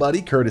Degrassi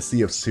Buddy,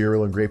 courtesy of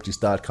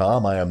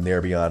cerealandgrapejuice.com. I am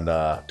Nerby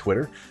on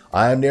Twitter.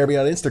 I am Nerby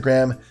on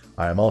Instagram.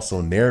 I am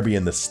also Nerby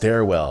in the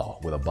stairwell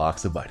with a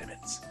box of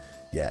vitamins.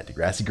 Yeah,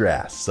 Degrassi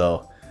Grass.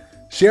 So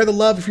share the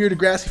love if you're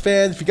Degrassi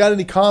fans. If you got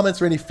any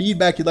comments or any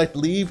feedback you'd like to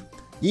leave,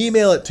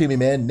 email it to me,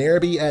 man.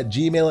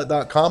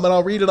 Nerby@gmail.com, and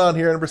I'll read it on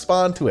here and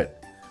respond to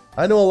it.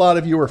 I know a lot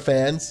of you are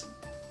fans.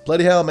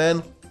 Bloody hell,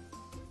 man.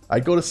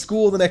 I'd go to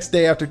school the next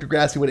day after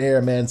Degrassi would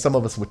air, man. Some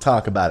of us would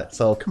talk about it.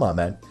 So come on,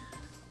 man.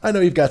 I know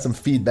you've got some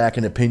feedback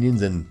and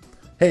opinions, and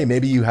hey,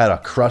 maybe you had a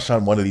crush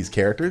on one of these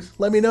characters.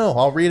 Let me know.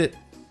 I'll read it.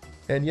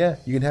 And yeah,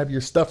 you can have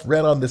your stuff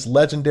read on this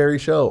legendary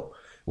show.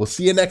 We'll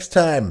see you next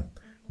time.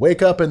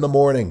 Wake up in the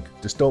morning.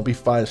 Just don't be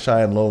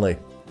shy and lonely.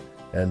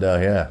 And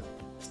yeah,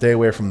 stay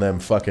away from them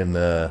fucking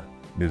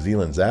New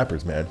Zealand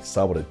zappers, man.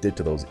 Saw what it did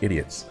to those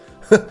idiots.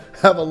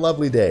 Have a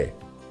lovely day.